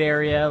copyright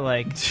area,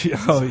 like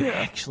Oh yeah.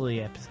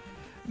 actually.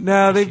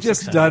 No, they've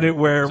just 600. done it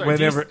where Sorry,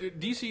 whenever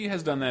DC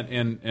has done that,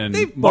 and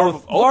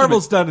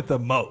Marvel's done it the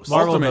most.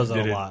 Marvel Ultimate does it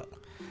did a it. lot.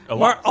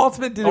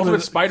 Ultimate did it Ultimate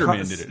with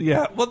Spider-Man did it.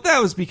 Yeah, well, that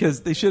was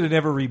because they should have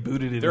never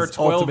rebooted it. There are as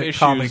 12 Ultimate issues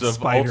Comics of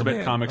Spider-Man.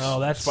 Ultimate Comics Oh,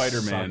 that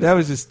Spider-Man. sucks. That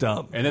was just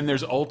dumb. And then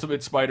there's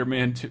Ultimate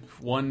Spider-Man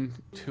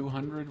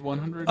 200,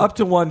 100? Up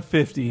to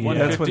 150. 150,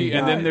 That's when he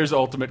and then died. there's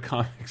Ultimate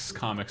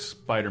Comics,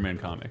 Spider-Man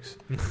Comics.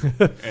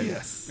 And,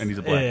 Yes. And he's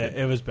a black Yeah, kid.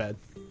 it was bad.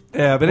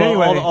 Yeah, but Well,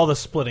 anyway. all the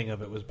splitting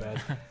of it was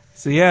bad.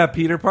 So yeah,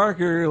 Peter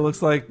Parker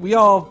looks like we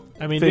all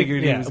I mean,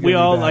 figured he yeah, was we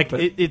gonna all be back, like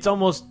but it's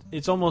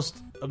almost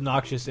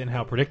obnoxious in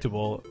how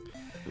predictable.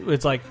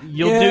 It's like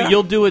Yeah.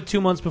 you'll do it 2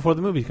 months before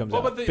the movie comes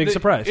Well, out. but Big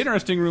surprise.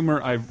 Interesting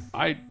rumor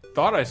I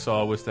thought I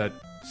saw was that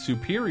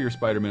Superior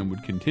Spider-Man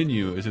would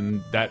continue, as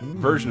in that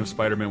version of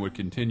Spider-Man would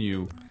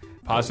continue,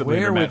 possibly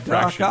where under would Matt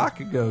Doc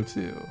Fraction, Ock go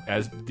to?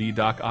 as the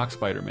Doc Ock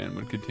Spider-Man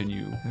would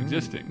continue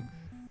existing.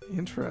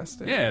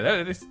 Interesting.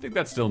 Yeah, I think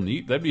that's still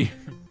neat. That'd be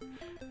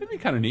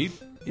kind of neat.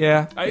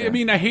 Yeah. I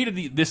mean, I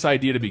hated this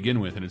idea to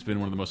begin with, and it's been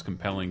one of the most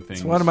compelling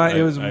things. It's one of my.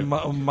 It was I've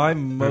my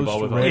most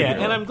involved with all read. yeah,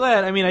 regular. and I'm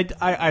glad. I mean,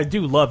 I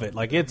do love it.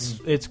 Like it's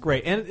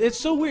great, and it's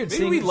so weird. Maybe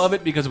seeing we love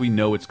it because we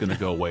know it's going to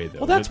go away, though.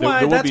 Well, that's There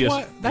why. will That's be a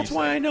why. That's piece.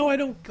 why I know I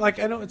don't like.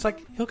 I know it's like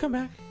he'll come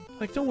back.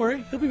 Like, don't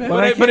worry, he'll be back.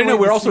 But I But I can't know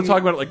wait we're to also see-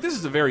 talking about it like this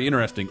is a very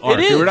interesting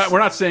arc. is. We're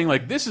not saying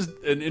like this is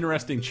an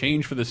interesting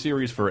change for the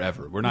series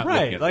forever. We're not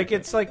looking Right, at like it.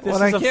 it's like this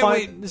Well, I is a can't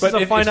wait- this but is a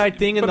if finite it's-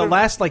 thing, and but the if-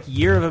 last like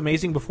year of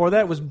Amazing before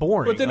that was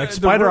boring. But then, like the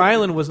Spider ru-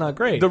 Island was not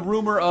great. The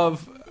rumor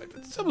of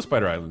some of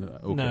Spider Island.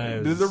 Okay. No,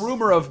 it was- The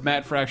rumor of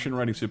Matt Fraction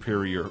writing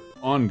Superior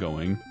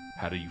ongoing.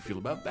 How do you feel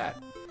about that?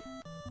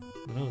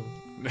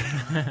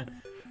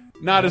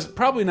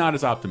 Probably not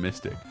as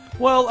optimistic.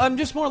 Well, I'm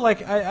just more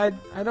like I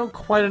don't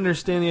quite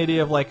understand the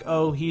idea of like,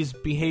 oh, he's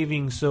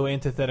behaving so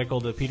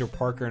antithetical to Peter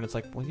Parker, and it's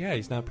like, well, yeah,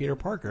 he's not Peter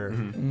Parker.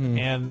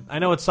 And I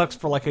know it sucks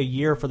for like a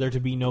year for there to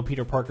be no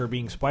Peter Parker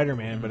being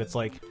Spider-Man, but it's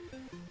like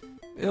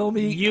It'll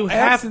be you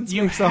have absence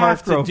makes the have heart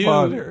to grow do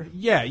fonder.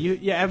 yeah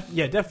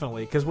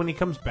definitely, because when he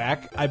comes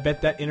back, I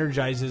bet that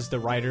energizes the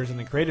writers and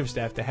the creative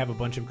staff to have a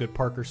bunch of good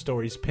Parker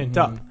stories pinned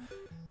up.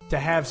 To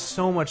have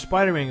so much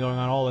Spider-Man going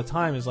on all the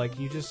time is like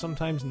you just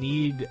sometimes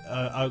need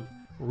a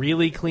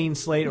really clean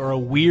slate or a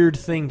weird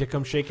thing to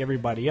come shake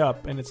everybody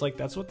up, and it's like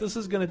that's what this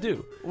is going to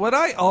do. What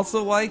I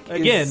also like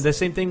Again, is, the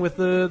same thing with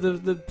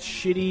the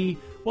shitty.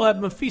 Well, have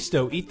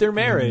Mephisto eat their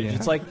marriage. Yeah.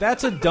 It's like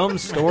that's a dumb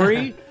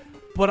story,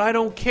 but I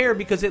don't care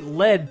because it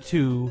led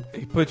to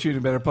it puts you in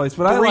a better place.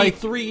 But I like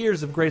 3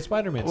 years of great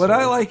Spider-Man. what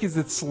I stories. like is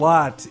that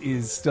Slott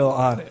is still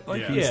on it.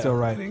 Like Yeah. he's Yeah. still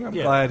writing. I'm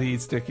Yeah. glad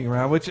he's sticking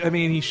around. Which I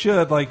mean, he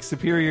should. Like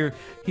Superior,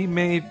 he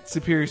made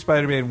Superior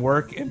Spider-Man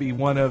work and be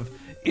one of.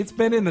 It's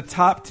been in the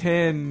top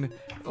 10.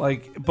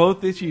 Like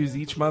both issues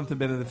each month have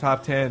been in the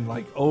top 10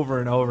 like over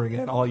and over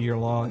again all year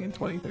long in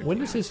 2013. When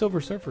does his Silver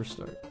Surfer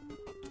start?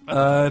 In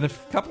a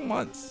couple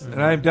months,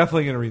 and I'm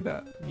definitely going to read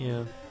that.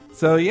 Yeah.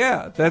 So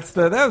yeah, that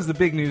was the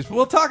big news. But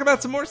we'll talk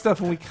about some more stuff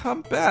when we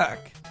come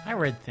back. I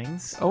read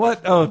things. Oh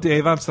what? Oh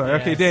Dave, I'm sorry.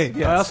 Okay, Yes. Dave.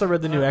 Yes. I also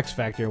read the new X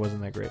Factor. It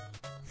wasn't that great.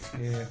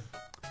 Yeah.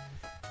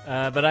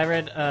 But I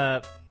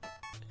read.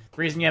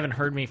 Reason you haven't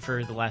heard me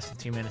for the last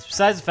 15 minutes,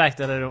 besides the fact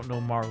that I don't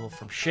know Marvel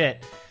from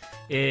shit,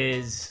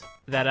 is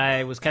that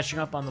I was catching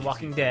up on The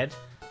Walking Dead,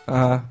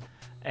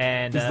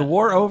 and Is the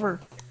war over?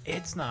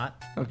 it's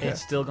not. Okay.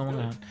 It's still going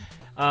on.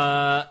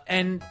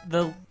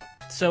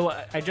 So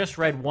I just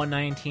read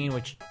 119,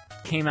 which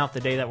came out the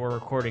day that we're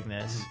recording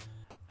this,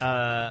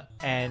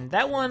 and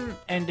that one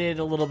ended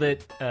a little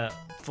bit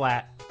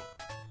flat.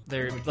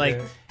 There, like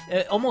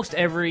almost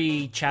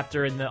every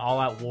chapter in the All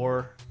Out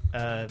War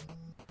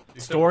storyline.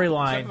 Except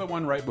for the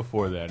one right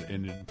before that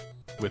ended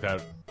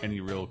without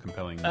any real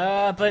compelling.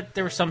 But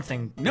there was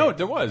something. No,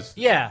 there was.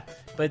 Yeah,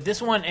 but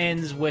this one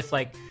ends with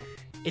like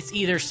it's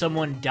either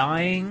someone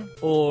dying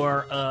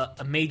or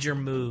a major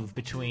move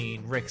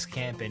between Rick's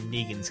camp and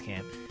Negan's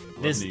camp.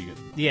 Love Negan.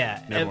 Yeah,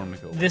 Never wanted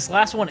to go. this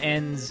last one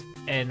ends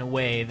in a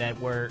way that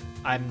where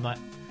I'm not.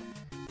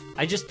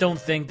 I just don't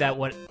think that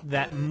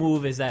that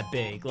move is that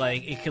big.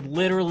 Like it could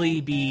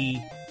literally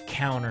be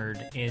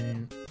countered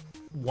in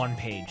one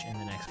page in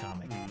the next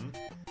comic.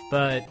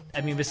 But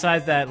I mean,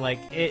 besides that, like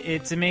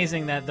it's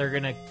amazing that they're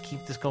gonna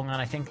keep this going on.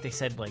 I think they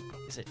said like,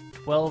 is it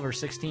 12 or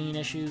 16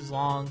 issues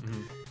long?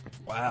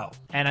 Wow.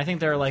 And I think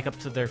they're like up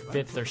to their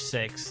 5th or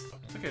 6th.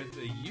 It's like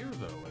a year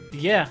though.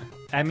 Yeah,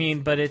 I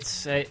mean, but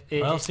it's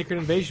Well, Secret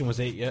Invasion was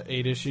eight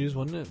issues,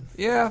 wasn't it?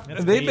 Yeah,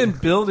 That's they've neat. been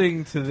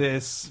building to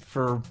this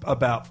for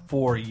about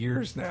 4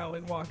 years now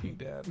in Walking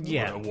Dead.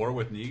 yeah. A war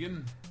with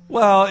Negan.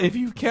 Well, if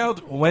you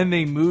count when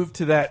they moved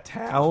to that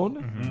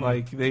town,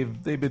 like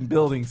they've been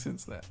building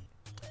since then.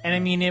 And I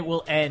mean, it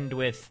will end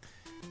with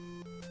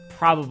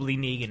probably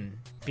Negan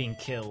being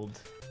killed.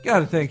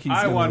 Gotta think he's.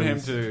 I gonna want him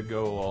lose. to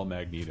go all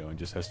Magneto and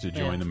just has to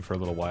join Yeah. them for a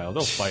little while.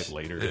 They'll fight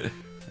later.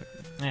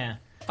 Yeah.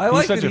 I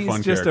like such that a he's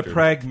fun just character. a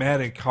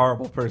pragmatic,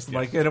 horrible person. Yes.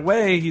 Like in a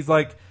way, he's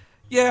like,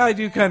 Yeah, I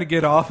do kind of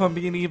get off on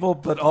being evil,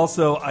 but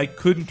also I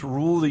couldn't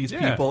rule these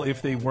Yeah. people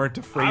if they weren't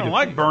afraid I don't of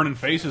like me. burning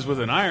faces with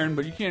an iron,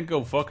 but you can't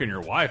go fucking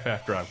your wife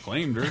after I've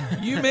claimed her.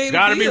 You made It's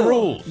gotta a be deal.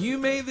 rules. You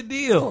made the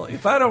deal.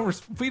 If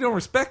we don't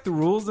respect the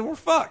rules, then we're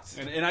fucked.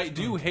 And I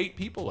do hate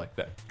people like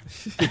that.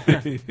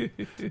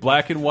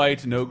 Black and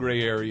white, no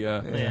gray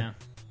area. Yeah.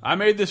 I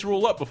made this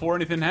rule up before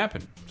anything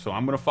happened, so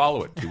I'm going to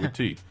follow it to a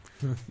T.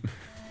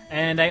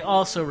 And I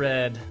also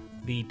read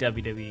the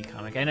WWE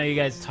comic. I know you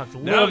guys talked a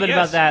little bit yes.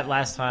 about that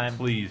last time.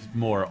 Please,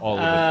 more, all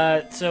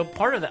of it. So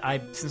part of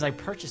that, since I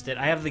purchased it,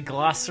 I have the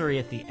glossary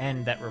at the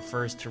end that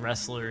refers to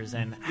wrestlers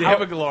and They how,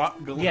 have a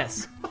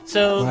yes.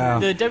 So Wow.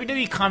 the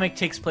WWE comic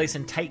takes place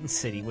in Titan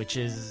City, which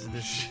is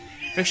this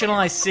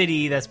fictionalized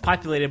city that's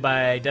populated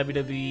by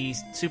WWE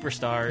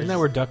superstars. Isn't that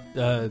where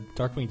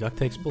Darkwing Duck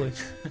takes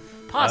place?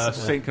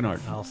 Possibly. St.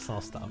 Canard. I'll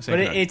stop. But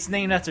it's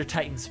named after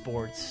Titan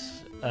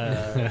Sports,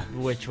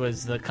 which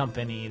was the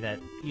company that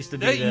used to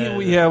be the,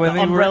 when the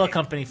they umbrella were-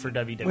 company for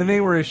WWE. When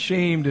they were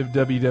ashamed of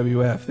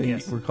WWF, they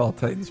Yes. were called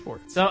Titan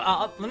Sports. So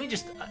let me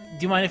just. Do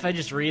you mind if I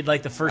just read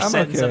like the first I'm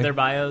sentence okay. of their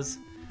bios?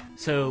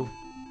 So,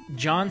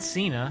 John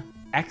Cena,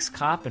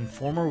 ex-cop and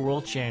former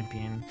world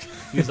champion,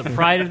 he was the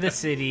pride of the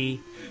city.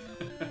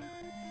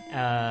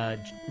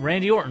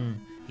 Randy Orton,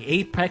 the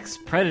apex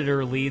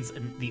predator, leads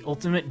the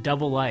ultimate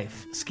double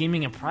life,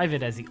 scheming in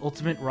private as the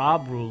ultimate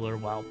Rob ruler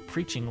while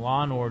preaching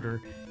law and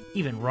order,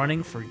 even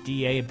running for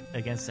DA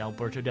against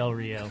Alberto Del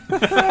Rio.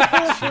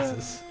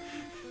 Jesus.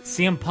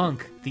 CM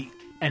Punk,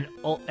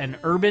 an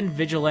urban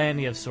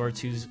vigilante of sorts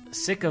who's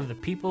sick of the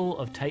people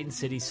of Titan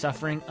City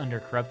suffering under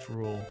corrupt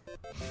rule.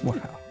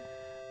 Wow.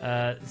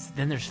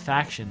 Then there's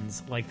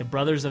factions like the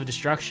Brothers of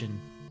Destruction.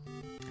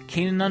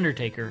 Kane and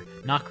Undertaker,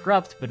 not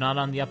corrupt, but not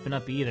on the up and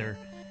up either.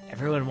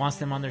 Everyone wants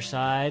them on their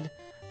side,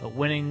 but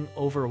winning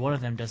over one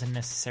of them doesn't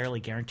necessarily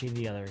guarantee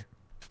the other.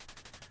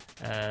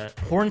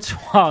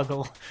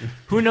 Hornswoggle,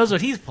 who knows what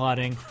he's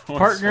plotting,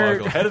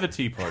 Hornswoggle, head of the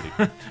Tea Party.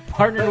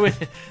 partnered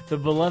with the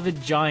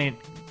beloved giant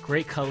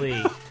Great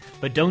Khali,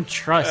 but don't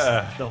trust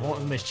the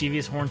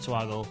mischievous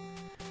Hornswoggle.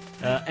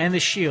 And the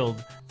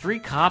Shield, 3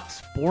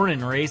 cops born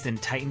and raised in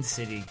Titan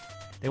City.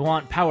 They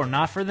want power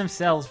not for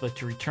themselves, but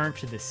to return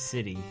to the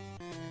city.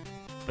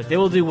 But they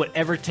will do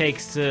whatever it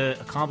takes to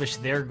accomplish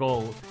their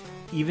goal,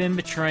 even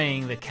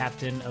betraying the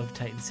captain of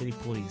Titan City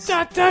Police.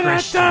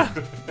 Christian.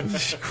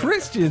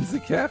 Christian's the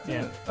captain.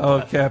 Yeah.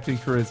 Oh, Captain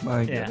Charisma.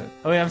 I get Yeah. it.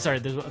 Oh, yeah, I'm sorry.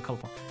 There's a couple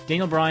more.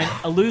 Daniel Bryan,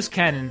 a loose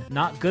cannon,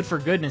 not good for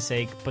goodness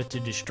sake, but to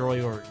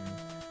destroy Orton.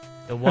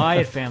 The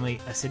Wyatt family,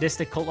 a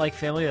sadistic cult-like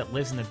family that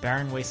lives in the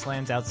barren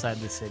wastelands outside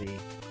the city.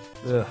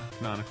 Ugh.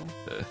 Canonical.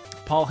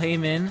 Paul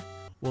Heyman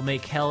will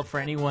make hell for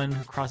anyone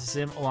who crosses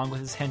him, along with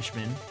his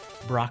henchman,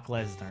 Brock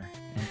Lesnar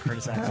and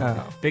Curtis Axel.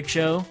 Wow. Big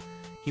Show,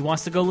 he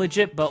wants to go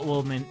legit, but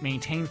will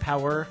maintain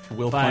power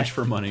Will punch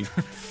for money.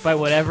 by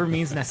whatever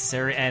means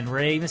necessary. And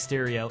Rey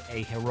Mysterio,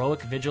 a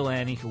heroic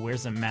vigilante who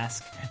wears a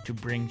mask to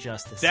bring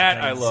justice. to That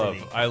I Titan love.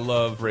 City. I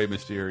love Rey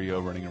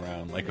Mysterio running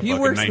around like a He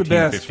fucking works 1950s the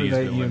best for that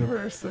villain.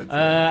 universe. That's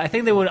I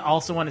think they would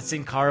also want to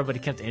Sin Cara, but he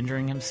kept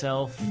injuring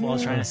himself while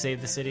trying to save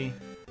the city.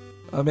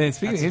 Oh man,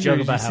 speaking That's of a joke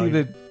injuries, you about how see he-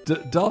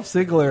 that Dolph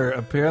Ziggler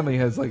apparently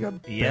has like a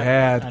Yep,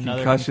 bad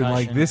another concussion. Like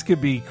concussion. this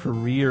could be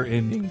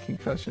career-ending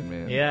concussion,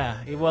 man. Yeah,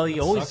 well, he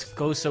always sucks.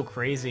 goes so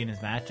crazy in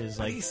his matches.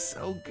 But Like, he's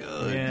so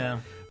good. yeah.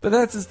 But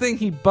that's his thing.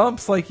 He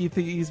bumps like he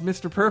thinks he's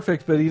Mr.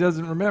 Perfect, but he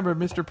doesn't remember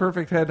Mr.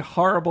 Perfect had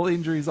horrible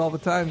injuries all the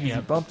time because he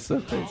Yep. bumps so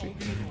crazy.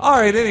 All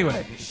right,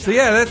 anyway. So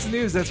yeah, that's the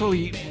news. That's what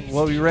we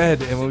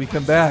read. And when we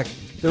come back,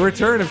 the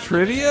return of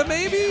trivia,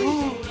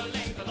 maybe,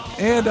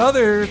 and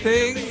other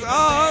things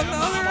on the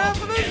other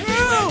half of the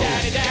show.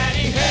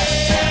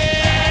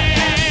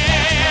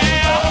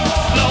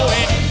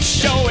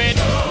 Show it,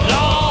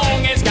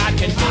 long as God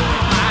can do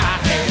my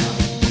hair.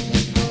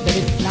 Let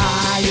it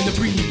fly in the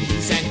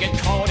breeze and get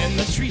caught in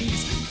the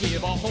trees.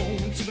 Give a home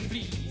to the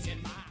fleas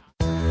in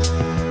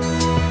my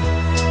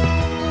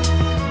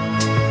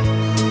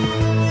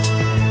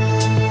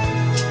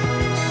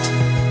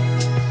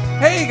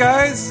Hey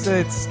guys,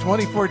 it's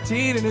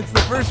 2014 and it's the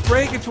first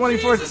break of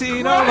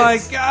 2014. Oh my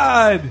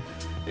god.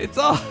 It's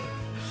all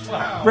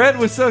Brett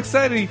was so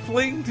excited he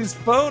flinged his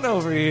phone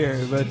over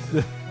here, but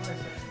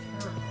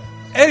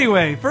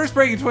anyway, first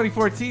break in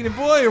 2014, and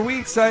boy are we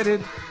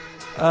excited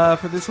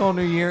for this whole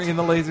new year in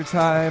the Laser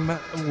Time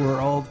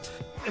world.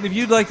 And if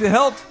you'd like to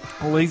help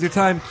Laser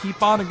Time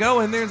keep on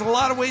going, there's a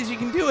lot of ways you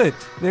can do it.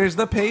 There's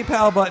the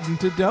PayPal button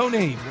to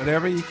donate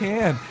whatever you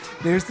can.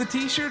 There's the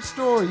t-shirt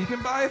store. You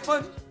can buy a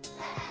fun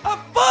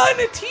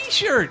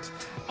t-shirt.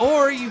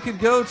 Or you could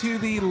go to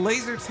the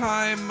Laser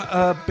Time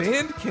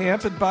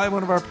Bandcamp and buy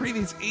one of our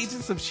previous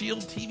Agents of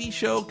S.H.I.E.L.D. TV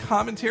show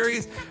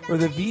commentaries or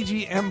the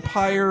VG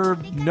Empire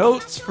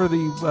notes for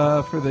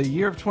the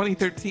year of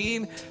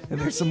 2013. And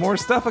there's some more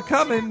stuff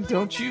a-coming,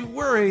 don't you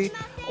worry.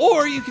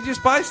 Or you could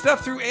just buy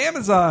stuff through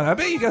Amazon. I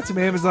bet you got some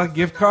Amazon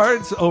gift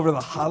cards over the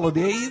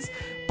holidays.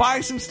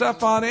 Buy some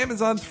stuff on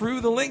Amazon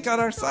through the link on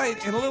our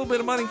site, and a little bit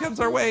of money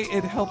comes our way.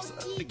 It helps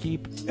to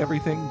keep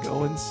everything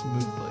going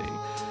smoothly.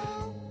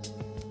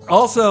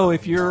 Also,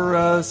 if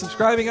you're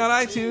subscribing on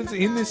iTunes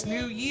in this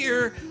new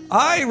year,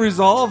 I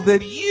resolve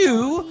that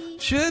you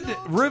should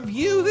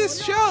review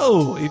this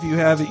show if you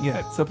haven't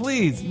yet. So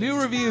please, new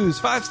reviews,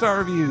 5-star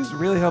reviews,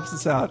 really helps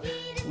us out.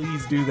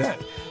 Please do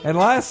that. And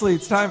lastly,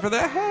 it's time for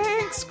the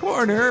Hank's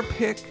Corner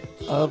Pick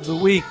of the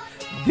Week.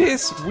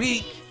 This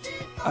week,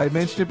 I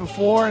mentioned it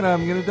before, and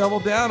I'm going to double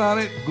down on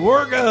it.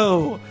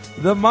 Gorgo,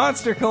 the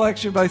Monster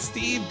Collection by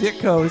Steve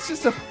Ditko. It's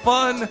just a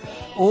fun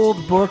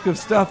old book of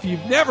stuff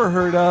you've never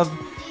heard of,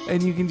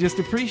 and you can just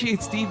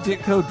appreciate Steve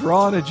Ditko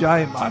drawing a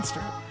giant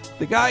monster.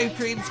 The guy who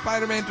created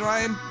Spider-Man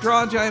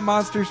drawing giant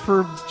monsters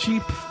for a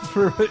cheap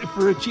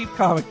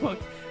comic book.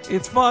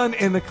 It's fun,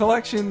 and the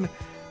collection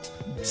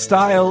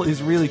style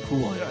is really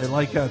cool. I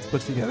like how it's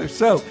put together.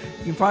 So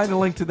you can find a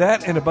link to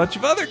that and a bunch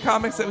of other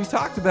comics that we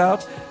talked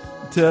about.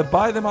 To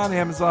buy them on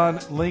Amazon,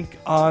 link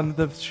on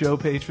the show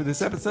page for this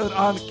episode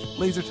on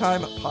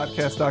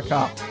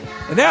lasertimepodcast.com.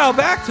 And now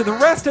back to the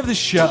rest of the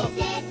show.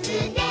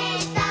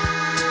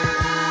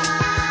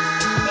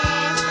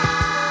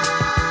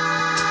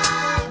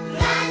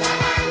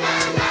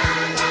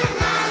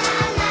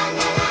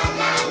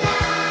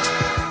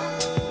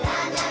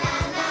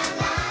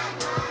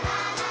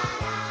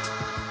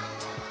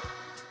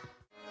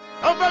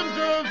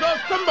 Avengers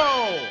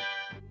Assemble!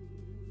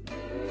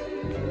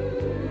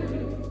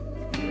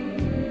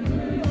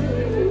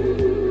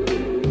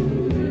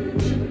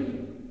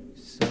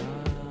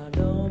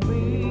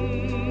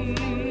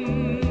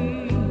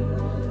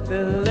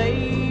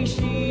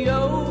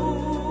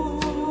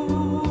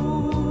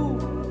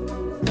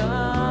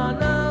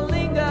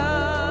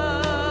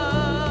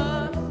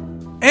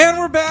 And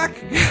we're back,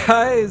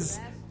 guys.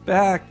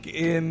 Back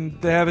in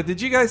the habit.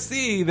 Did you guys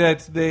see that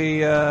they...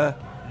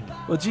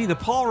 well, gee, the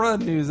Paul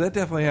Rudd news, that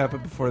definitely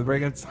happened before the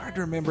break. It's hard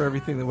to remember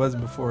everything that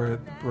wasn't before the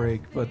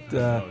break, but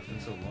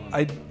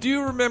I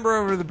do remember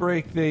over the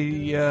break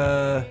they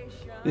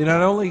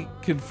not only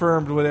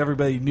confirmed what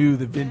everybody knew,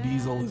 that Vin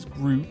Diesel is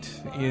Groot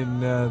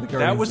in the Guardians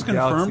That was of the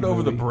Galaxy confirmed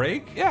over the movie.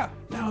 break? Yeah.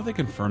 No, they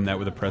confirmed that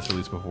with a press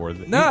release before.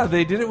 No,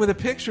 they did it with a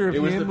picture of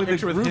It was him the with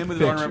picture a with Groot him with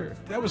his arm picture.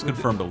 around- That was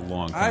confirmed a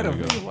long I time don't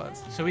ago. think it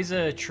was. So he's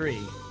a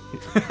tree.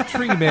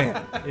 Tree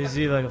man. Is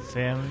he like a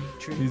family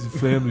tree? He's a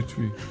family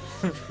tree.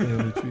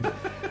 Family tree.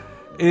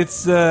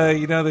 It's,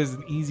 there's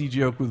an easy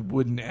joke with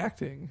wooden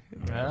acting.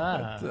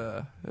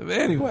 Ah. But,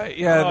 anyway,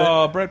 yeah.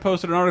 Oh, Brett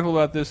posted an article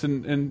about this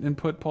and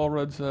put Paul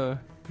Rudd's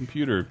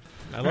computer.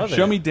 I love it.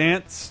 Show me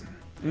dance.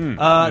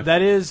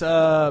 That is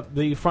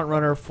the front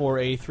runner for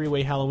a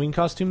 3-way Halloween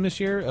costume this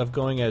year of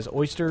going as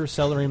Oyster,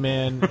 Celery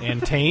Man,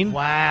 and Tane.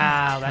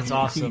 Wow, that's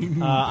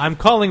awesome. I'm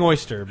calling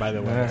Oyster, by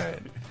the way.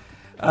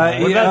 All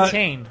right. What about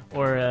Tane?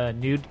 Or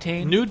Nude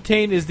Tane? Nude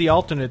Tane is the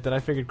alternate that I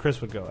figured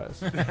Chris would go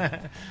as.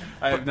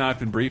 I have not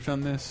been briefed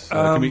on this.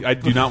 I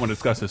do not want to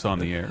discuss this on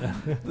the air.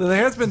 There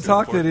has been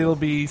talk that it'll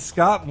be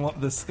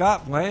the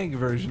Scott Lang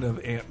version of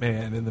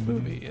Ant-Man in the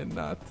movie, and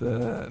not.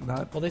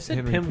 Well, they said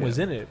Henry Pym was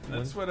Cavill. in it.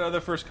 That's what the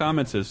first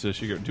comment says.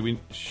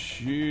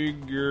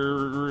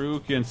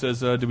 Shigeruken says,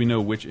 do we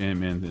know which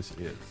Ant-Man this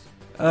is?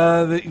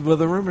 The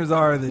rumors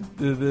are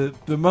that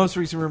the most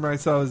recent rumor I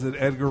saw was that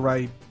Edgar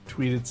Wright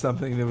tweeted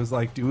something that was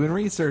like doing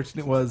research, and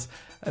it was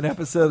an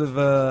episode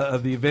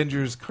of the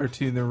Avengers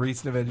cartoon, the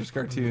recent Avengers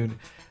cartoon,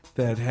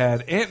 that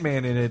had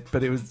Ant-Man in it,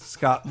 but it was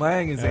Scott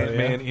Lang as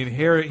Ant-Man.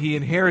 Yeah. He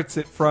inherits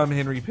it from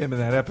Henry Pym in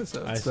that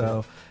episode. I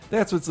so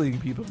that's what's leading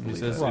people to He believe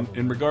says, that.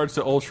 in regards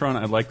to Ultron,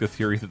 I like the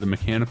theory that the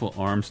mechanical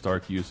arm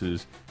Stark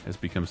uses has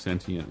become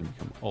sentient and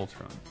become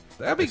Ultron.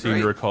 That'd be I seem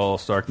to great. recall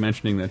Stark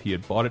mentioning that he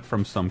had bought it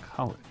from some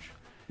college.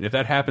 And if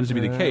that happens to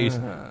be the case,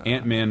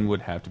 Ant-Man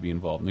would have to be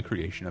involved in the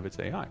creation of its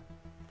AI.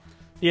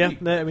 Yeah,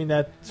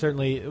 that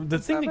certainly. The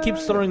thing that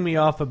keeps throwing me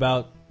off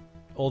about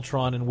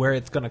Ultron and where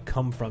it's going to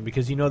come from,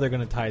 because you know they're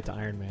going to tie it to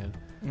Iron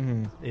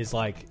Man, is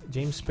like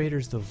James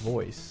Spader's the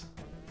voice.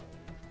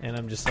 And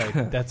I'm just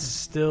like, that's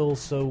still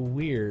so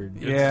weird.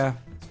 Yeah.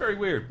 It's very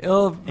weird.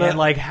 And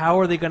like, how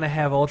are they going to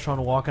have Ultron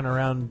walking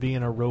around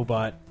being a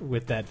robot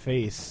with that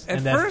face? At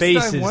and that first,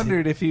 face I is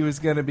wondered if he was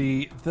going to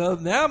be.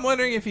 Now I'm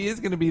wondering if he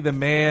is going to be the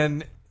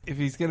man, if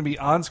he's going to be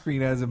on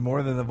screen as him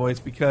more than the voice,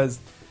 because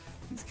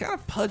he's kind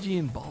of pudgy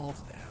and bald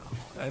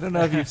now. I don't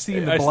know if you've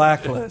seen the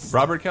Blacklist.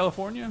 Robert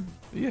California?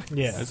 Yeah.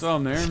 Yeah. I saw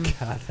him there.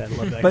 God, I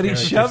love that. But he character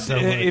shoved. so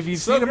much. If you've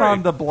So seen him great.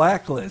 on the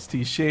Blacklist,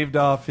 he shaved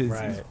off his.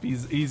 Right.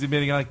 He's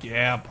admitting like,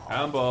 yeah,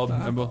 I'm bald.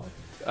 I'm bald.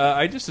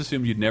 I just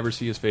assumed you'd never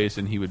see his face,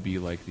 and he would be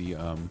like the,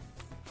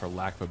 for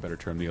lack of a better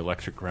term, the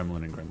electric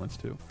gremlin in Gremlins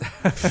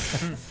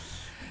 2.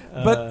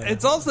 But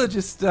it's also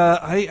just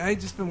I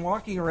just been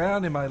walking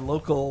around in my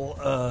local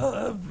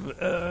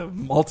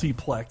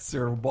multiplex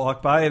or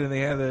walk by it, and they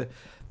had the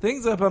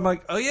things up. I'm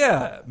like, oh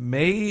yeah,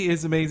 May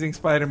is Amazing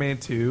Spider-Man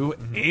 2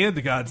 and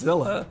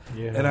Godzilla,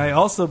 Yeah. and I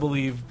also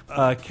believe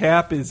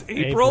Cap is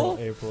April,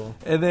 April.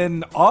 and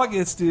then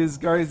August is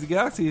Guardians of the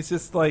Galaxy. It's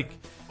just like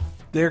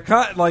they're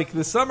like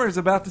the summer's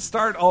about to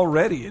start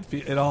already.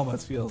 It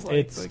almost feels like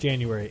It's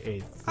January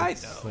 8th. I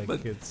It's know,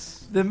 but it's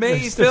the May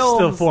there's films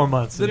still 4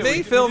 months. The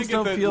May films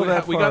don't feel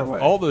that we far got away.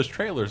 all those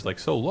trailers like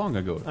so long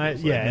ago.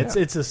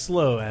 It's a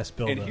slow ass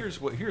build. And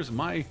here's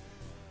my.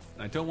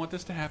 I don't want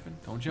this to happen.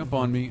 Don't jump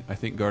on me. I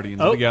think Guardians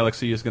of the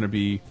Galaxy is going to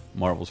be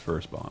Marvel's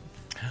first bomb.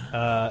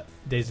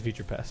 Days of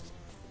Future Past.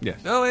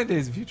 Yes. No, and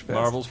Days of Future Past.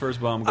 Marvel's first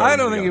bomb. I Guardians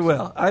don't of the think it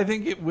Galaxy. will. I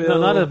think it will.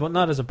 No,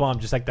 not as a bomb.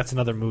 Just like that's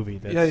another movie.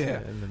 That's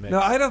in the mix. No,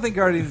 I don't think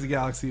Guardians of the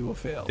Galaxy will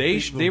fail. They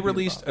It will be a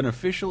released bomb. an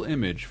official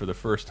image for the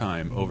first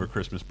time over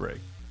Christmas break.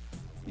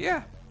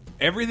 Yeah.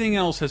 Everything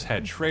else has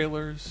had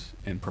trailers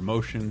and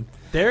promotion.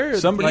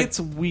 Somebody, it's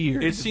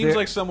weird. It seems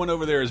like someone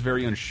over there is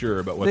very unsure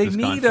about what they this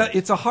need content.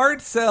 it's a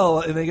hard sell,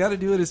 and they got to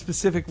do it a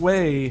specific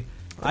way.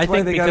 I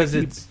why think they gotta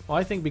because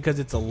I think because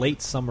it's a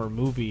late summer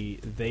movie,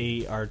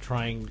 they are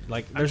trying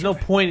there's no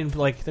point in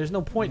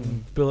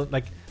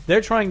building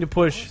they're trying to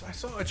push. I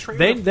saw a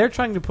trailer. They're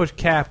trying to push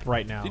Cap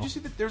right now. Did you see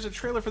that there's a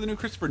trailer for the new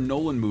Christopher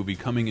Nolan movie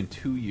coming in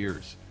 2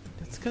 years?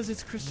 That's because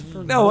it's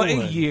Christopher No,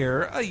 Nolan. a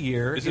year.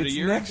 Is it a It's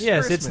year? next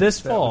Yes, Christmas. it's this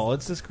That fall. was-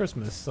 It's this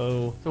Christmas.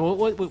 So So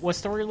what's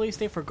the release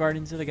date for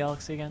Guardians of the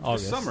Galaxy again?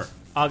 August. Summer.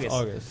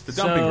 August. The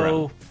dumping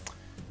ground.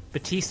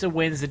 Batista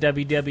wins the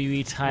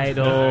WWE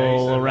title Nice,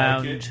 I like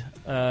around it.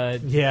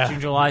 Yeah. June,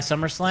 July,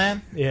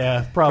 SummerSlam.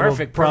 Yeah,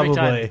 probably. Perfect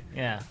time.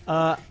 Yeah.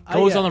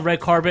 Goes on the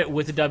red carpet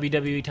with the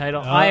WWE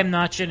title. I am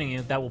not shitting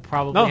you. That will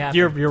probably No, happen.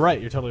 you're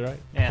right. You're totally right.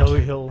 Yeah.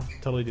 He'll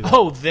totally do that.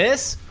 Oh,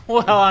 this?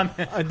 Well, I'm,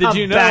 did I'm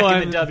you know back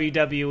I'm- in the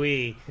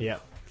WWE. Yeah.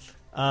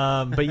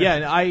 But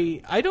yeah,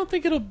 I don't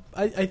think it'll.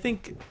 I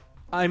think.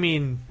 I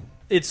mean,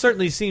 it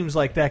certainly seems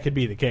like that could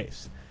be the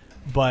case,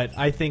 but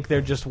I think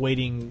they're just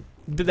waiting.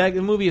 That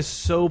the movie is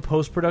so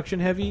post production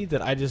heavy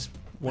that I just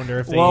wonder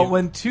if they. Well,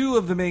 when two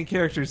of the main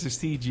characters are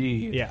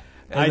CG, yeah,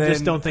 and I just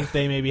then don't think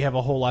they maybe have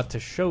a whole lot to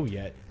show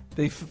yet.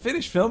 they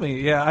finished filming.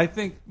 Yeah, I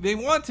think they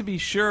want to be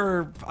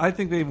sure. I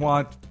think they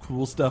want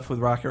cool stuff with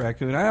Rocket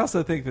Raccoon. I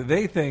also think that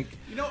they think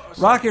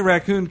Rocket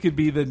Raccoon could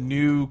be the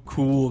new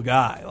cool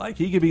guy. Like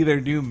he could be their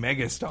new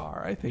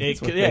megastar. I think.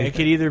 It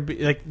could either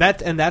be like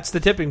that, and that's the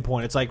tipping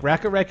point. It's like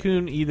Rocket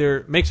Raccoon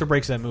either makes or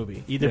breaks that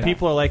movie. Either Yeah.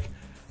 people are like,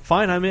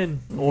 "Fine, I'm in,"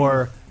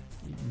 or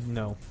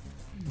no,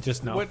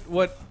 just no.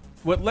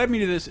 What led me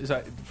to this is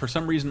for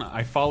some reason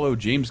I follow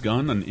James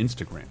Gunn on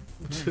Instagram,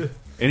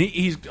 and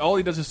he's all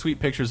he does is tweet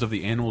pictures of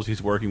the animals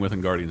he's working with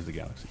in Guardians of the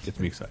Galaxy. Gets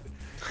me excited,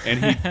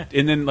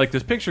 and then like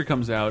this picture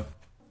comes out,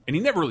 and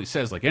he never really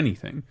says like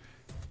anything,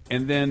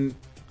 and then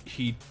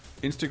he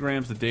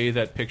Instagrams the day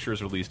that picture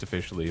is released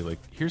officially. Like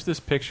here's this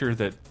picture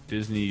that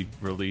Disney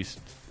released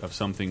of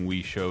something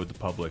we showed the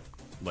public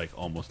like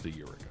almost a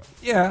year ago.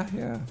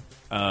 Yeah.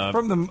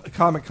 From the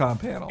Comic-Con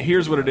panel.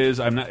 Here's what it is.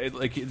 I'm not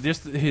like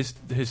just his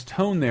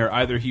tone there.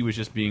 Either he was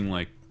just being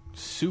like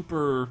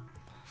super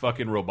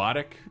fucking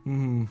robotic,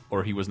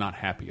 or he was not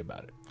happy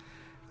about it.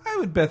 I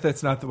would bet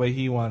that's not the way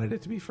he wanted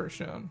it to be first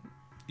shown.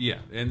 Yeah,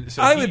 and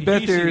so I would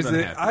bet he there's. seems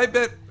unhappy. I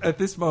bet at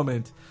this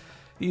moment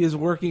he is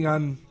working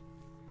on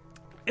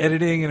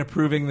editing and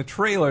approving the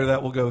trailer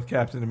that will go with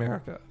Captain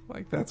America.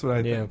 Like that's what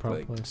I think.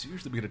 probably. Like, So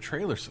usually we get a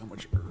trailer so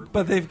much earlier.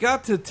 but they've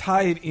got to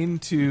tie it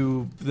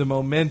into the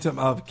momentum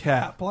of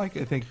Cap. Like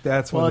I think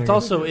that's what. Well, it's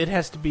also it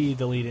has to be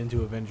the lead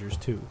into Avengers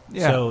 2.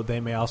 Yeah. So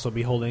they may also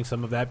be holding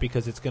some of that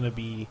because it's going to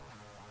be.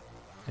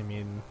 I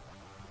mean,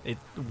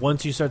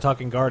 once you start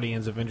talking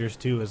Guardians, Avengers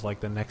 2 is like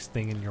the next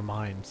thing in your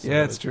mind. So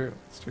yeah, it's true.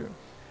 It's true.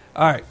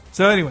 All right.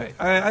 So anyway,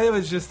 I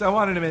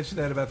wanted to mention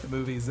that about the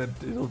movies that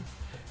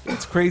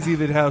it's crazy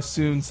that how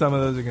soon some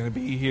of those are going to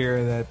be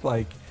here. That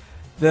like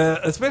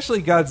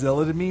especially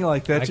Godzilla to me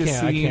like that I just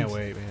can't, seems I can't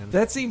wait, man.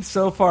 that seems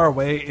so far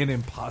away and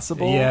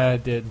impossible. Yeah,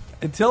 it did.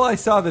 Until I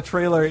saw the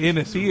trailer in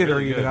a theater,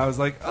 really even good. I was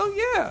like, oh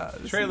yeah,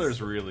 The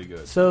trailer's really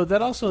good. So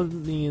that also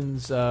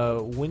means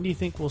when do you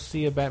think we'll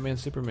see a Batman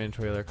Superman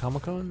trailer?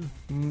 Comic-Con?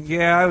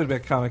 Yeah, I would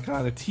bet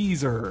Comic-Con a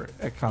teaser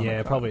at Comic-Con.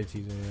 Yeah, probably a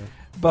teaser. Yeah.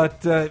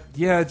 But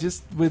yeah,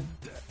 just with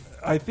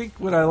I think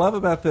what I love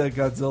about the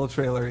Godzilla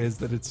trailer is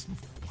that it's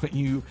what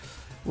you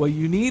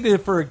need it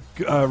for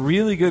a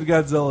really good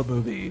Godzilla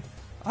movie.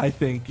 I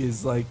think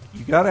is like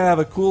you got to have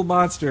a cool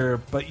monster,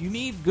 but you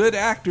need good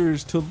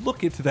actors to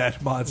look at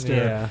that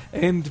monster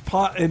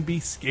and be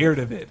scared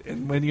of it.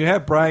 And when you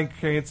have Bryan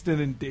Cranston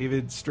and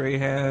David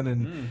Strahan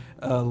and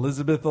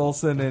Elizabeth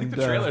Olsen and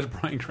The trailer is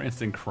Bryan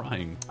Cranston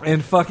crying.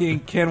 and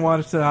fucking Ken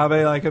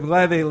Watanabe, like I'm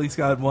glad they at least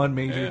got one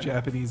major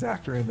Japanese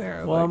actor in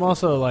there. Well, like, I'm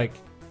also like,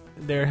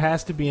 there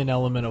has to be an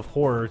element of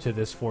horror to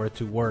this for it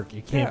to work.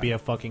 It can't Yeah. be a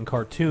fucking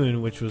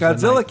cartoon, which was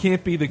Godzilla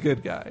can't be the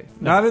good guy.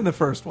 Not in the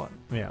first one.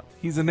 Yeah.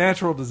 He's a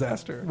natural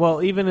disaster.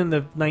 Well, even in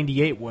the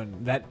 '98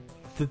 one,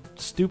 the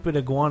stupid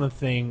iguana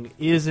thing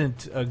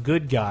isn't a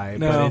good guy,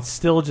 No. but it's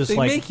still just They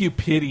like make you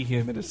pity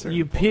him at a certain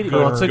you point. pity.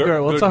 Well, it's a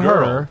girl. Well, it's a Good her,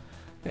 girl.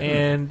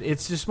 and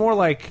it's just more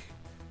like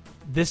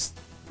this.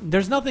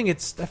 There's nothing.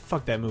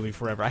 Fuck that movie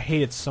forever. I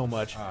hate it so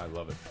much. I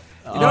love it.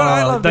 You know what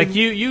I love? Like in-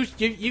 you,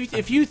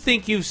 if you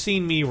think you've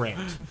seen me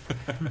rant,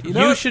 you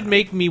know you what- should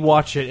make me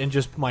watch it and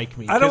just mic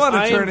me. I don't 'cause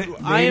want to turn am- it.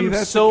 I maybe am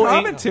that's so the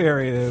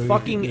commentary. that we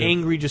fucking do.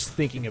 angry just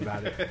thinking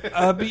about it. It's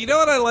But you know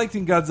what I liked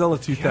in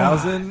Godzilla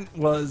 2000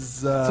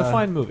 was a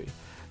fine movie.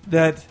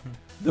 that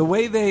the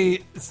way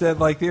they said,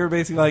 like, they were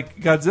basically like,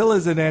 Godzilla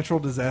is a natural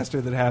disaster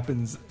that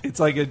happens. It's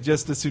like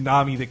just a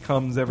tsunami that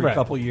comes every Right.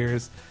 couple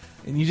years,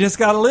 and you just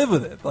got to live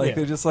with it. Like, Yeah.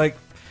 they're just like,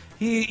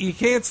 you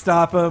can't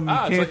stop him. You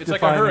can't it's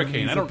like a define him. hurricane.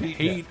 He's I don't pe-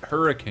 hate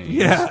hurricanes.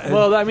 Yeah.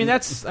 Well, I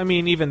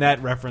mean, even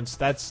that reference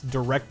that's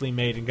directly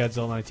made in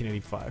Godzilla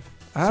 1985.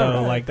 All So,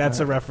 right. like, that's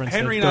a reference.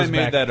 Henry that and I goes made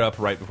back. that up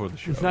right before the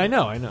show. I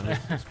know.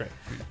 That's great.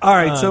 All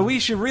right, so we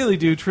should really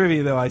do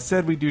trivia, though. I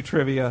said we'd do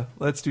trivia.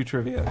 Let's do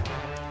trivia.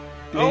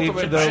 Dave,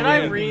 Ultimate- though, Should I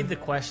read- read the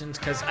questions?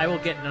 Because I will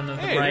get none of them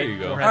Hey, there right. you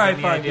go. Or All have right,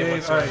 any fine, idea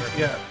Dave. All whatsoever. right,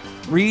 yeah.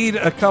 Read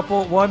a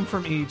couple, one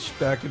from each,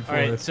 back and All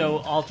forth. right, so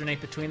alternate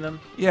between them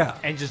Yeah.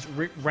 and just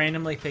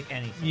randomly pick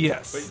anything.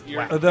 Yes. But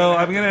you're Although gonna I'm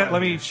have gonna to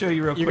let me show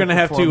you real quick. You're gonna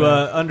have the to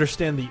format.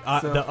 understand the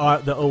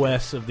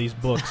OS of these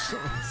books.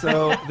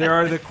 So there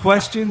are the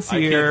questions I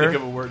can't here, think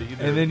of a word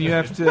either. and then you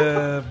have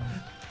to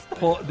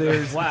pull.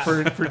 There's Wow.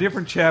 for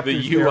different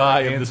chapters. The there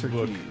are UI of this answer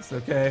book. keys.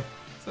 Okay.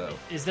 So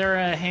Is there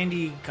a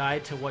handy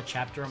guide to what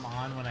chapter I'm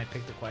on when I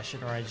pick the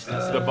question, or I just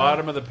It's the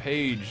bottom of the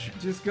page.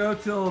 just go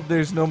till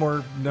there's no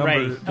more number.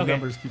 Right, The okay.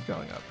 numbers keep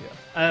going up.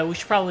 Yeah. we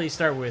should probably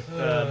start with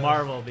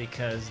Marvel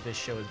because this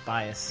show is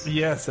biased.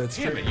 Yes, that's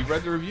Damn true. it, you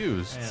read the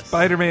reviews. Yes.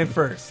 Spider-Man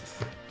first.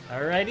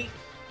 Alrighty.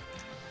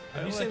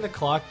 Have you seen the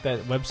clock? That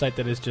website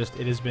that is just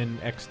it has been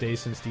X days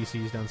since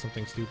DC's done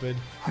something stupid,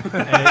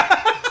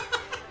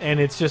 and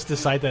it's just the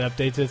site that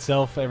updates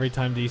itself every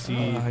time DC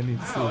I need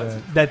to see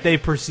that. that they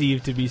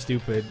perceive to be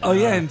stupid. Oh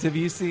yeah, and have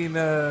you seen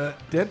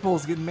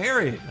Deadpool's getting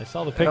married? I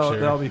saw the picture.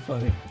 That'll be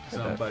funny.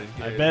 Somebody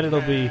I get bet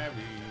it'll be married.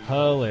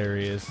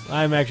 hilarious.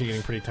 I'm actually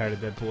getting pretty tired of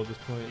Deadpool at this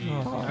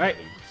point. All right.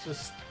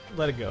 Just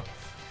let it go.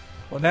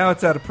 Well, now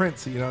it's out of print,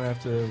 so you don't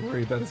have to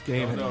worry about his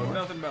game No, anymore.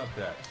 nothing about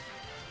that.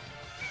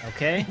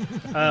 Okay.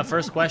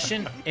 First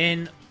question.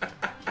 In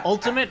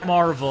Ultimate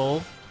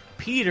Marvel,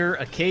 Peter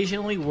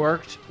occasionally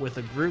worked with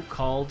a group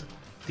called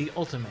the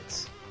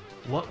Ultimates.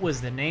 What was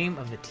the name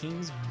of the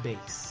team's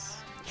base?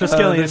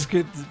 Triskelion. This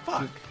could,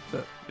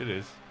 It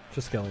is.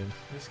 Triskelion.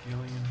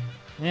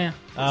 Yeah.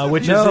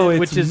 Which No,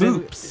 is it's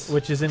in Moops.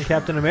 which is in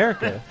Captain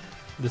America,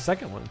 the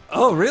second one.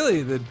 oh,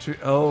 really?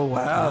 Oh,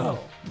 wow.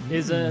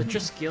 Is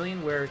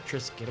Triskelion where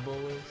Triskidable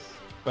is?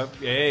 But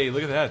hey,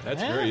 look at that. That's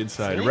Yeah, very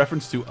inside. A see?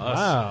 reference to us.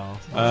 Wow.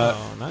 Uh,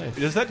 Oh, nice.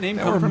 Does that name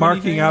Now come we're from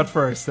marking anything? out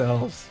for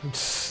ourselves.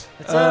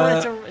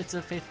 It's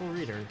a faithful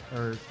reader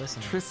or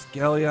listener.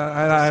 Triskelion.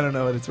 I don't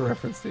know what it's a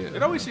reference to.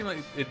 It always seemed like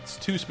it's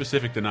too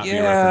specific to not be a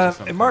yeah, reference to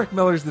something. and Mark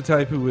Miller's the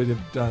type who would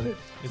have done it.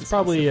 It's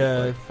probably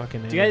a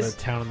fucking Do you name guys- of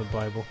a town in the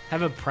Bible.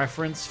 Have a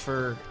preference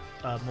for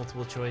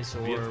multiple choice or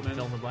Vietman?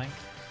 fill in the blank?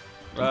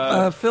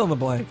 Fill in the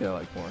blank. I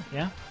like more.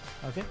 Yeah.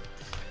 Okay.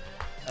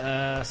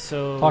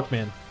 So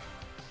Hawkman.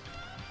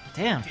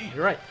 Damn,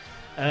 you're right.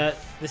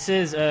 This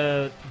is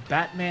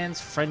Batman's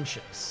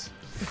friendships.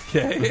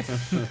 Okay.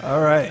 All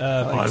right.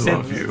 I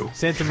love you.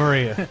 Santa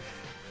Maria.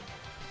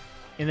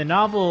 In the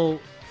novel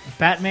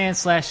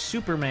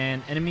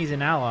Batman/Superman: Enemies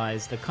and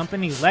Allies, the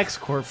company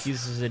LexCorp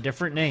uses a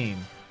different name.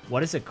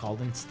 What is it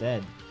called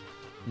instead?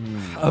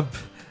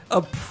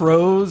 a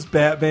prose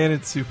Batman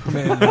and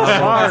Superman novel.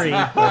 Sorry.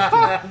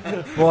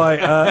 Boy,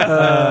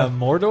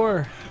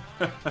 Mordor.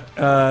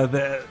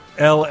 the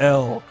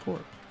LL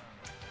Corp.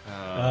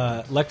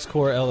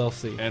 LexCorp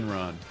LLC.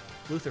 Enron.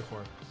 Luthor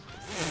Corp.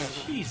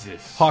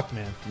 Jesus.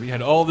 Hawkman. We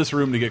had all this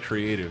room to get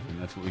creative, and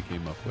that's what we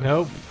came up with.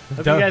 Nope. Hope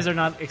you guys are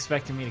not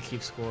expecting me to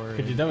keep score.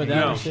 Could you in- dumb it in down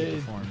No. a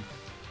shade? form.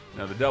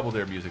 Now, the Double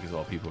Dare music is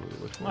all people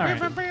really look for. All right.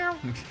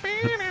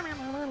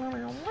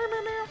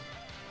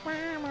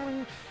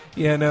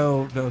 Yeah,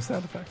 no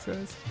sound effects,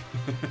 guys.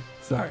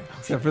 Sorry.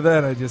 Except for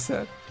that, I just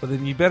said. But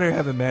then you better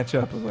have it match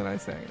up with when I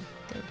sang it.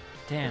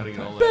 Damn. Cutting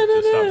all that.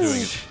 Just stop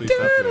doing it. Please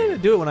stop doing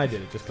it. Do it when I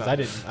did it, just because I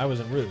didn't. I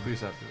wasn't rude. Please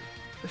stop doing it.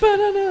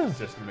 Banana. It's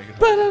just to make it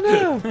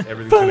hard.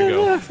 Everything's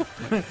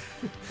gonna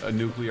go. A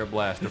nuclear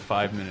blast of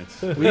 5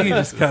 minutes. We can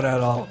just cut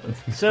out all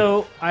of it.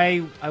 So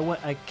I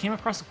came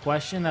across a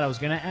question that I was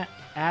gonna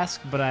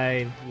ask, but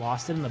I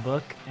lost it in the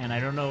book, and I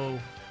don't know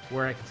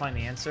where I can find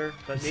the answer.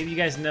 But maybe you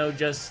guys know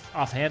just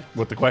offhand.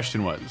 What the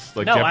question was?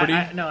 Like No, Jeopardy?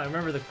 I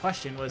remember the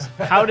question was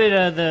how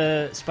did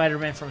the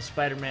Spider-Man from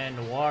Spider-Man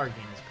Noir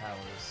gain his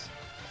powers?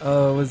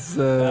 It was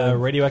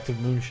Radioactive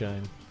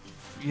moonshine.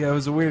 yeah, it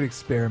was a weird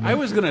experiment. I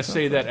was gonna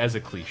say that as a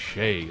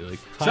cliche, like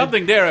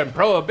something there in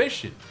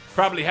Prohibition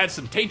probably had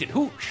some tainted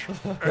hooch.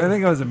 I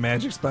think I was a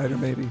magic spider,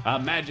 maybe. A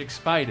magic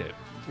spider,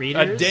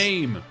 Readers, a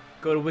dame.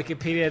 go to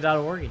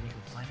wikipedia.org and you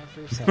can find out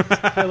for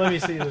yourself. Let me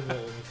see.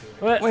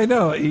 What? Wait,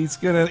 no, he's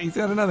got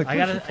another. I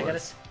got question for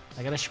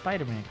a us.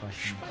 Spider-Man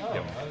question. I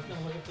was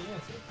gonna look at the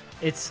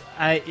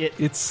answer.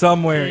 It's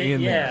somewhere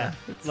in yeah,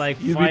 there.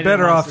 like You'd find be it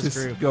better off amongst this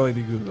just group. going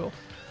to Google.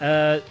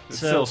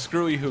 Still,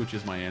 screwy hooch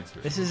is my answer.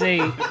 This is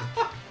a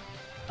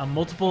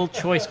multiple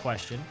choice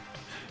question.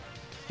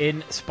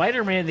 In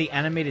Spider-Man the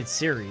Animated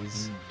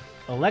Series,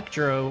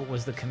 Electro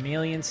was the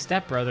chameleon's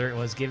stepbrother and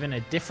was given a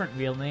different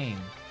real name.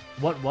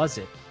 What was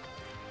it?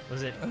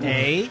 Was it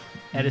A,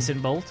 Edison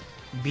Bolt,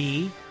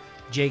 B,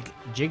 Jake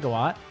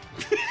Gigawatt,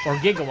 or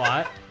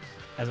Gigawatt,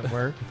 as it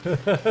were,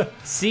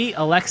 C,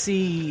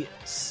 Alexei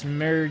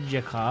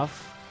Smerdyakov,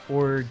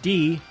 or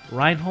D,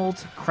 Reinhold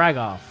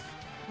Kragoff?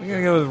 I'm going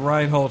to go with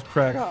Reinhold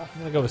Kragoff.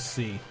 I'm gonna go with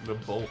C. The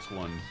Bolt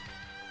one.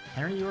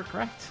 Henry, you were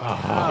correct. It's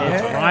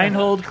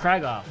Reinhold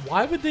Kragoff.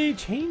 Why would they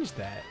change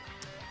that?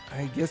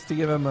 I guess to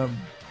give him a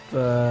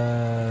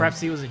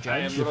Perhaps he was a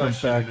judge. different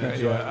background.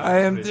 Yeah. I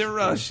am the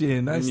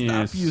Russian. I stop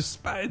Yes. you,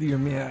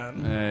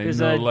 Spider-Man.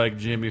 There's like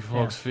Jamie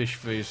Foxx Yeah. fish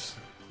face.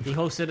 He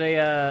hosted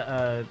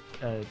a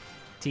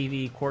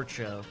TV court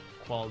show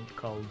called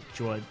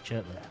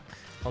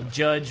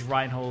Judge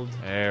Reinhold.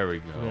 There we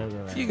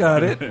go. You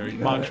got it. There we You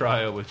go. got Mock it.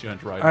 trial with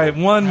Judge Reinhold. All right,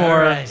 one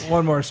more. right.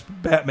 One more.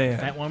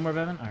 Batman. One more,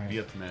 Bevan? All right.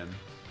 Yes, man.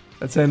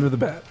 Let's end with a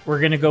bat. We're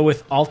going to go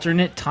with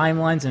alternate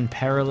timelines and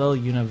parallel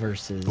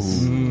universes.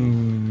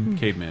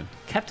 Caveman.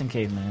 Captain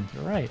Caveman,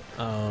 you're right.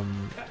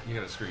 You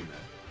gotta scream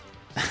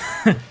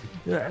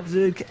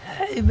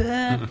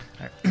that.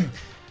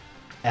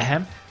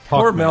 Ahem.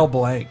 Poor Mel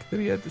Blanc that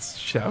he had to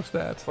shout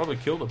that. Probably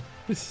killed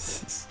him.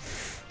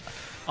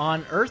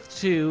 On Earth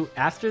 2,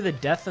 after the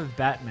death of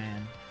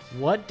Batman,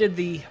 what did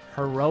the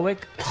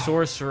heroic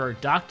sorcerer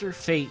Dr.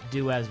 Fate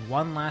do as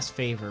one last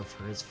favor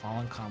for his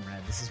fallen comrade?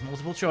 This is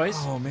multiple choice.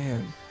 Oh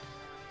man.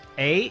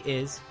 A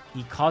is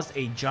he caused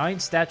a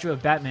giant statue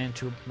of Batman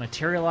to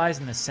materialize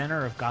in the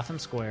center of Gotham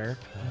Square.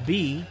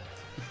 B,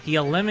 he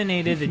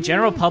eliminated the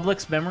general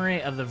public's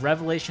memory of the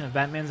revelation of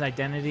Batman's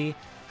identity,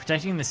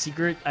 protecting the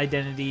secret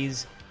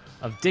identities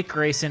of Dick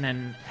Grayson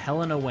and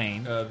Helena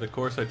Wayne. The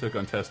course I took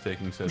on test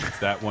taking says it's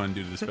that one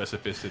due to the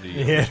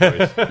specificity of Yeah.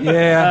 the choice.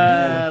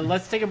 Yeah.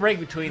 Let's take a break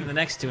between the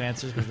next two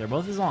answers because they're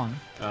both as long.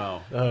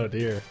 Oh. Oh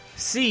dear.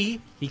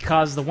 C, he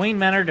caused the Wayne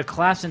Manor to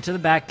collapse into the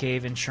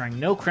Batcave, ensuring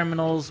no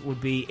criminals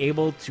would be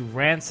able to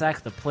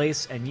ransack the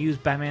place and use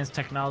Batman's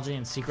technology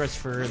and secrets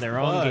for their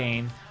own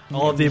gain.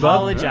 All of the above?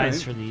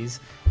 Apologize Right. for these.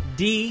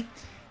 D,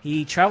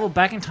 he traveled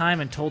back in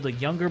time and told a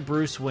younger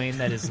Bruce Wayne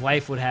that his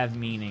life would have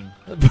meaning.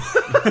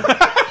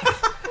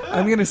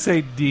 I'm gonna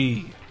say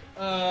D.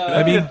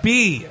 I mean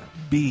B.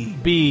 B.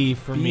 B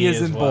for B me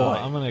as as in well. boy.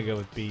 I'm gonna go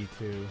with B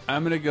too.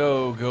 I'm gonna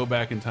go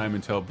back in time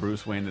and tell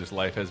Bruce Wayne that his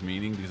life has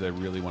meaning because I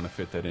really want to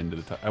fit that into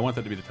the. I want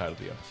that to be the title of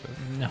the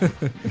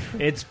episode.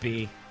 No, it's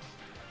B.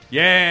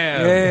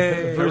 Yeah.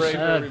 Yay. Hooray for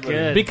Oh, everybody.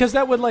 good. Because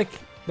that would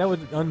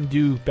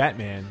undo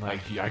Batman. Like,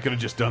 I could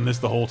have just done this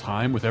the whole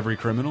time with every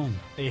criminal.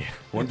 yeah.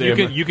 One day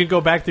you can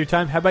go back through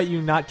time. How about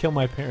you not kill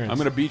my parents? I'm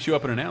gonna beat you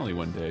up in an alley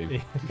one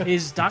day.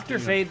 Is Dr.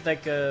 Fate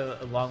like a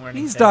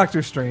long-running He's thing?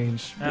 Doctor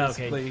Strange. Oh,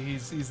 okay. Basically,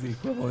 he's the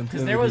equivalent. To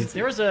There was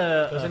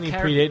a Doesn't he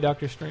character- predate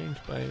Doctor Strange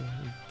by a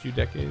few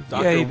decades?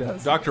 Yeah, he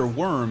does. Dr.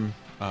 Worm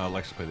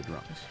likes to play the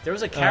drums. There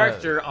was a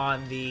character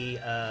on the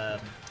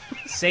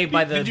Saved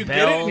by the Did you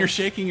Bell. get it and you're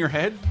shaking your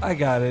head? I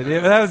got it.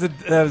 That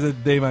was a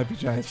They Might Be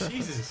Giants.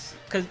 reference. Jesus.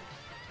 Because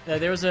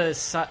there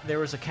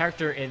was a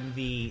character in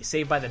the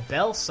Saved by the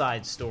Bell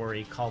side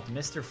story called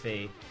Mr.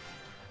 Fate,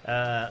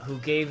 who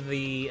gave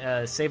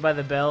the Saved by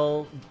the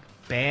Bell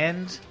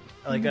band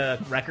like a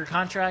record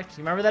contract.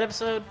 You remember that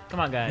episode?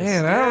 Come on, guys.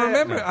 Man, I don't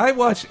remember. I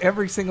watched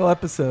every single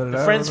episode. And I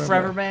don't Friends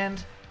remember. Forever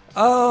band,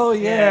 Oh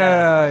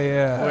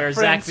yeah. where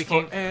Zach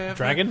became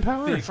Dragon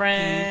Power?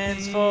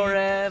 friends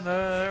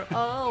forever.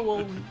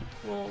 Oh,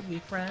 we'll be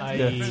friends.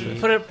 I-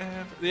 Put it.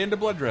 The end of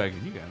Blood Dragon.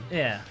 You got it.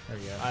 Yeah, there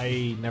you go.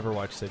 I never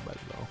watched Saved by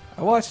the Bell.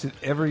 I watched it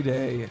every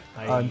day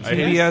on I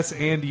hated- TBS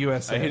and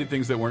USA. I hated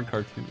things that weren't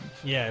cartoons.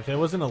 Yeah, if there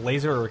wasn't a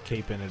laser or a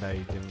cape in it, I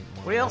didn't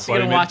want We also why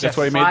gonna he made- watch that's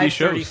at why he made these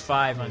shows.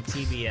 5:35 on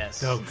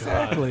TBS. Oh, God.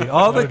 Exactly.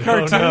 All the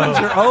cartoons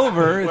are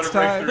over. It's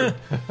time.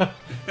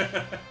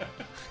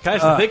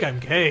 Guys, I think I'm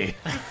gay.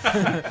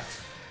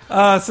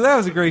 So that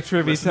was a great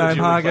trivia Listen to time,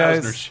 Julie huh,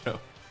 Klausner guys? show.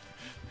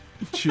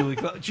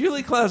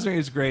 Julie Klausner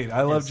is great.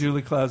 I love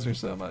Julie Klausner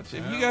so much.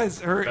 If you guys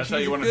heard, That's how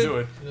she's you a want to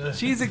good- do it.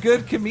 She's a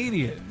good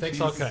comedian. Thanks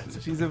she's, all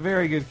kinds. She's a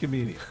very good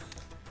comedian.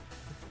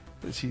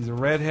 But she's a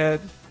redhead,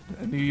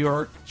 a New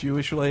York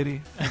Jewish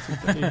lady.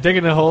 You're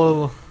digging a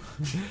hole.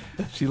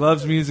 She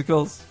loves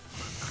musicals.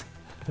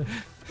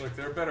 Look,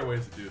 there are better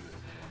ways to do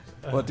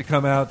this. Want to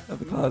come out of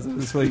the closet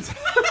this week?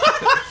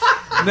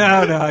 No,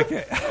 I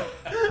can't.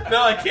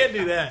 No, I can't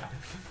do that.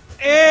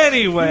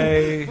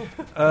 Anyway,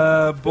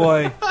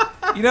 boy,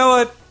 you know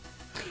what?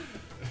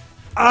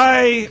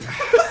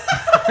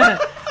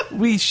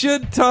 We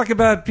should talk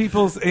about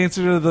people's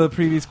answer to the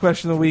previous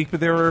question of the week,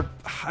 but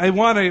I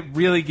want to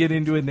really get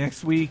into it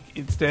next week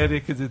instead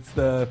because it's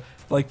the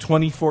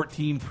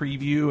 2014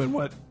 preview and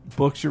what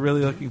books you're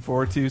really looking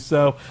forward to.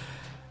 So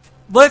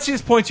let's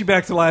just point you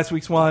back to last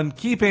week's one.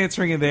 Keep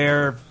answering it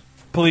there,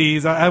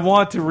 please. I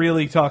want to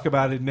really talk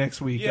about it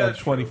next week. Yeah,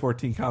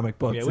 2014 comic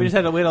books. Yeah, we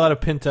had a lot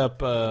of pent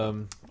up.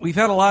 We've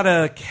had a lot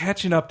of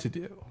catching up to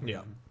do.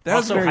 Yeah. That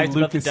was Also very hyped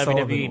about the Lucas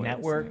Sullivan WWE way.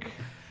 Network.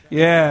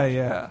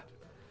 Yeah.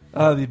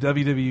 the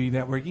WWE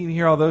Network. You can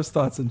hear all those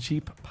thoughts on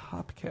Cheap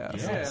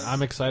Popcast. Yeah.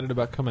 I'm excited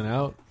about coming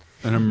out.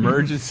 An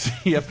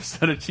emergency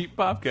episode of Cheap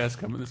Popcast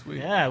coming this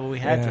week. Yeah, well, we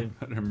had Yeah. to.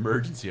 An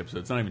emergency episode.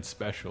 It's not even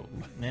special.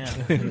 Yeah.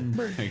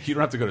 Like, you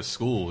don't have to go to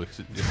school just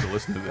to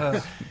listen to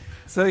this.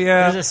 So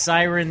yeah, There's a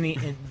siren.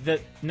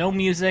 No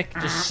music,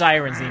 just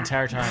sirens the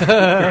entire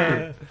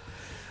time.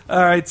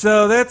 all right.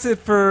 So that's it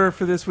for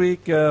this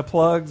week.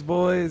 Plugs,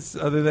 boys.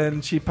 Other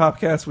than Cheap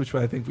Popcast, which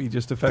I think we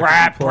just effectively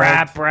brap,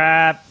 plugged.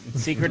 brap, brap.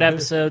 Secret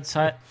episodes.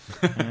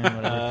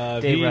 Whatever.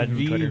 Dave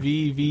Rudden, Twitter.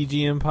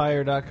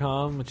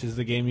 VGEmpire.com, which is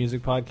the game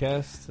music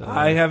podcast.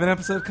 I have an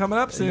episode coming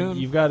up soon.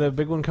 You've got a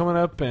big one coming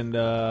up, and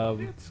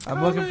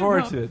I'm looking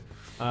forward to it.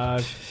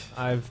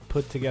 I've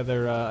put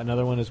together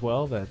another one as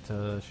well that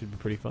should be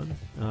pretty fun.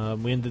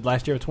 We ended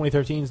last year with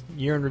 2013's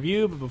year in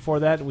review, but before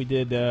that we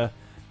did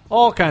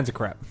all kinds of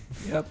crap.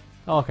 Yep.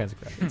 All kinds of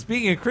crap. And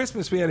speaking of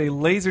Christmas, we had a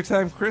Laser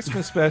Time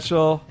Christmas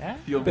special. Yeah?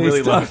 You'll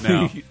really love it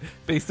now.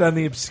 Based on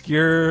the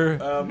obscure.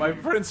 My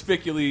friend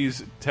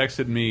Spicules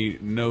texted me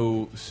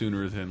no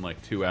sooner than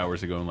like 2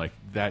 hours ago and like,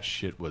 that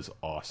shit was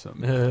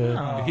awesome.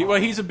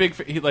 He's a big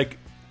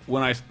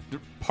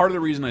part of the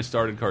reason I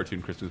started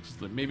Cartoon Christmas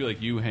is maybe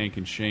like you, Hank,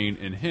 and Shane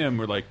and him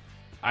were like,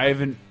 I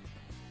haven't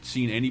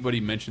seen anybody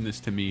mention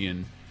this to me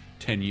in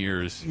 10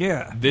 years.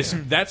 Yeah.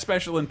 That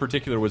special in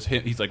particular was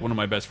him. He's like one of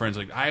my best friends.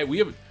 Like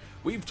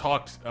we've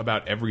talked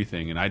about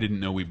everything, and I didn't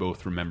know we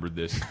both remembered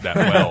this that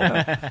well.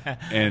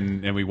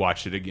 and we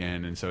watched it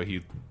again, and so if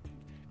you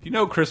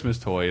know Christmas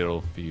Toy,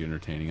 it'll be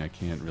entertaining. I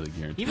can't really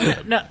guarantee.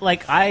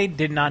 I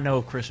did not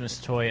know Christmas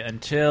Toy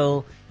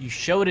until you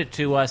showed it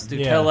to us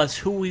to tell us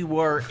who we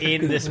were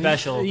in the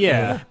special.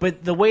 Yeah.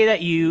 But the way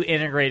that you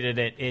integrated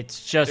it,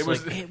 it's just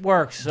it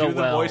works so do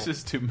the well.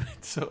 voices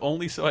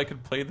only so I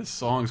could play the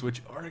songs,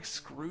 which are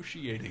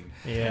excruciating.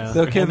 Yeah.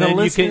 So can And the then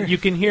listener- you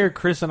can hear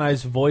Chris and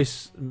I's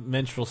voice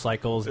menstrual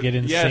cycles get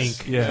in Yes,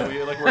 sync. Yeah.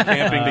 So we're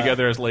camping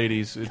together as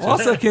ladies. It's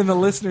Also, can the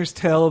listeners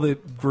tell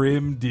that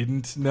Grimm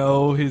didn't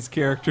know his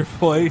character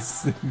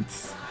voice? And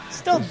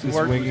Still just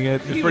works. winging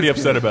it. just pretty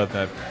upset about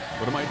that.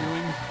 What am I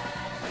doing?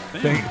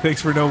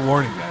 Thanks for no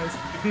warning, guys.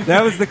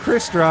 That was the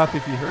Chris drop.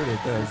 If you heard it,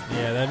 that was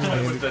Yeah, that That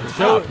means was the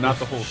top, not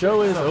the whole.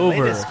 show is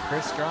over. Latest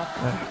Chris drop.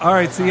 all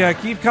right. So yeah,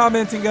 keep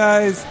commenting,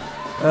 guys.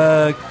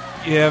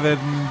 You have a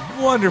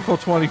wonderful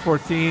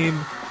 2014,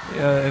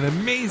 an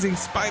amazing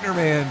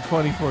Spider-Man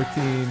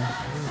 2014,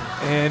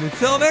 and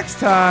until next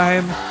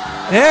time,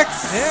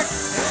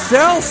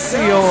 Excelsior!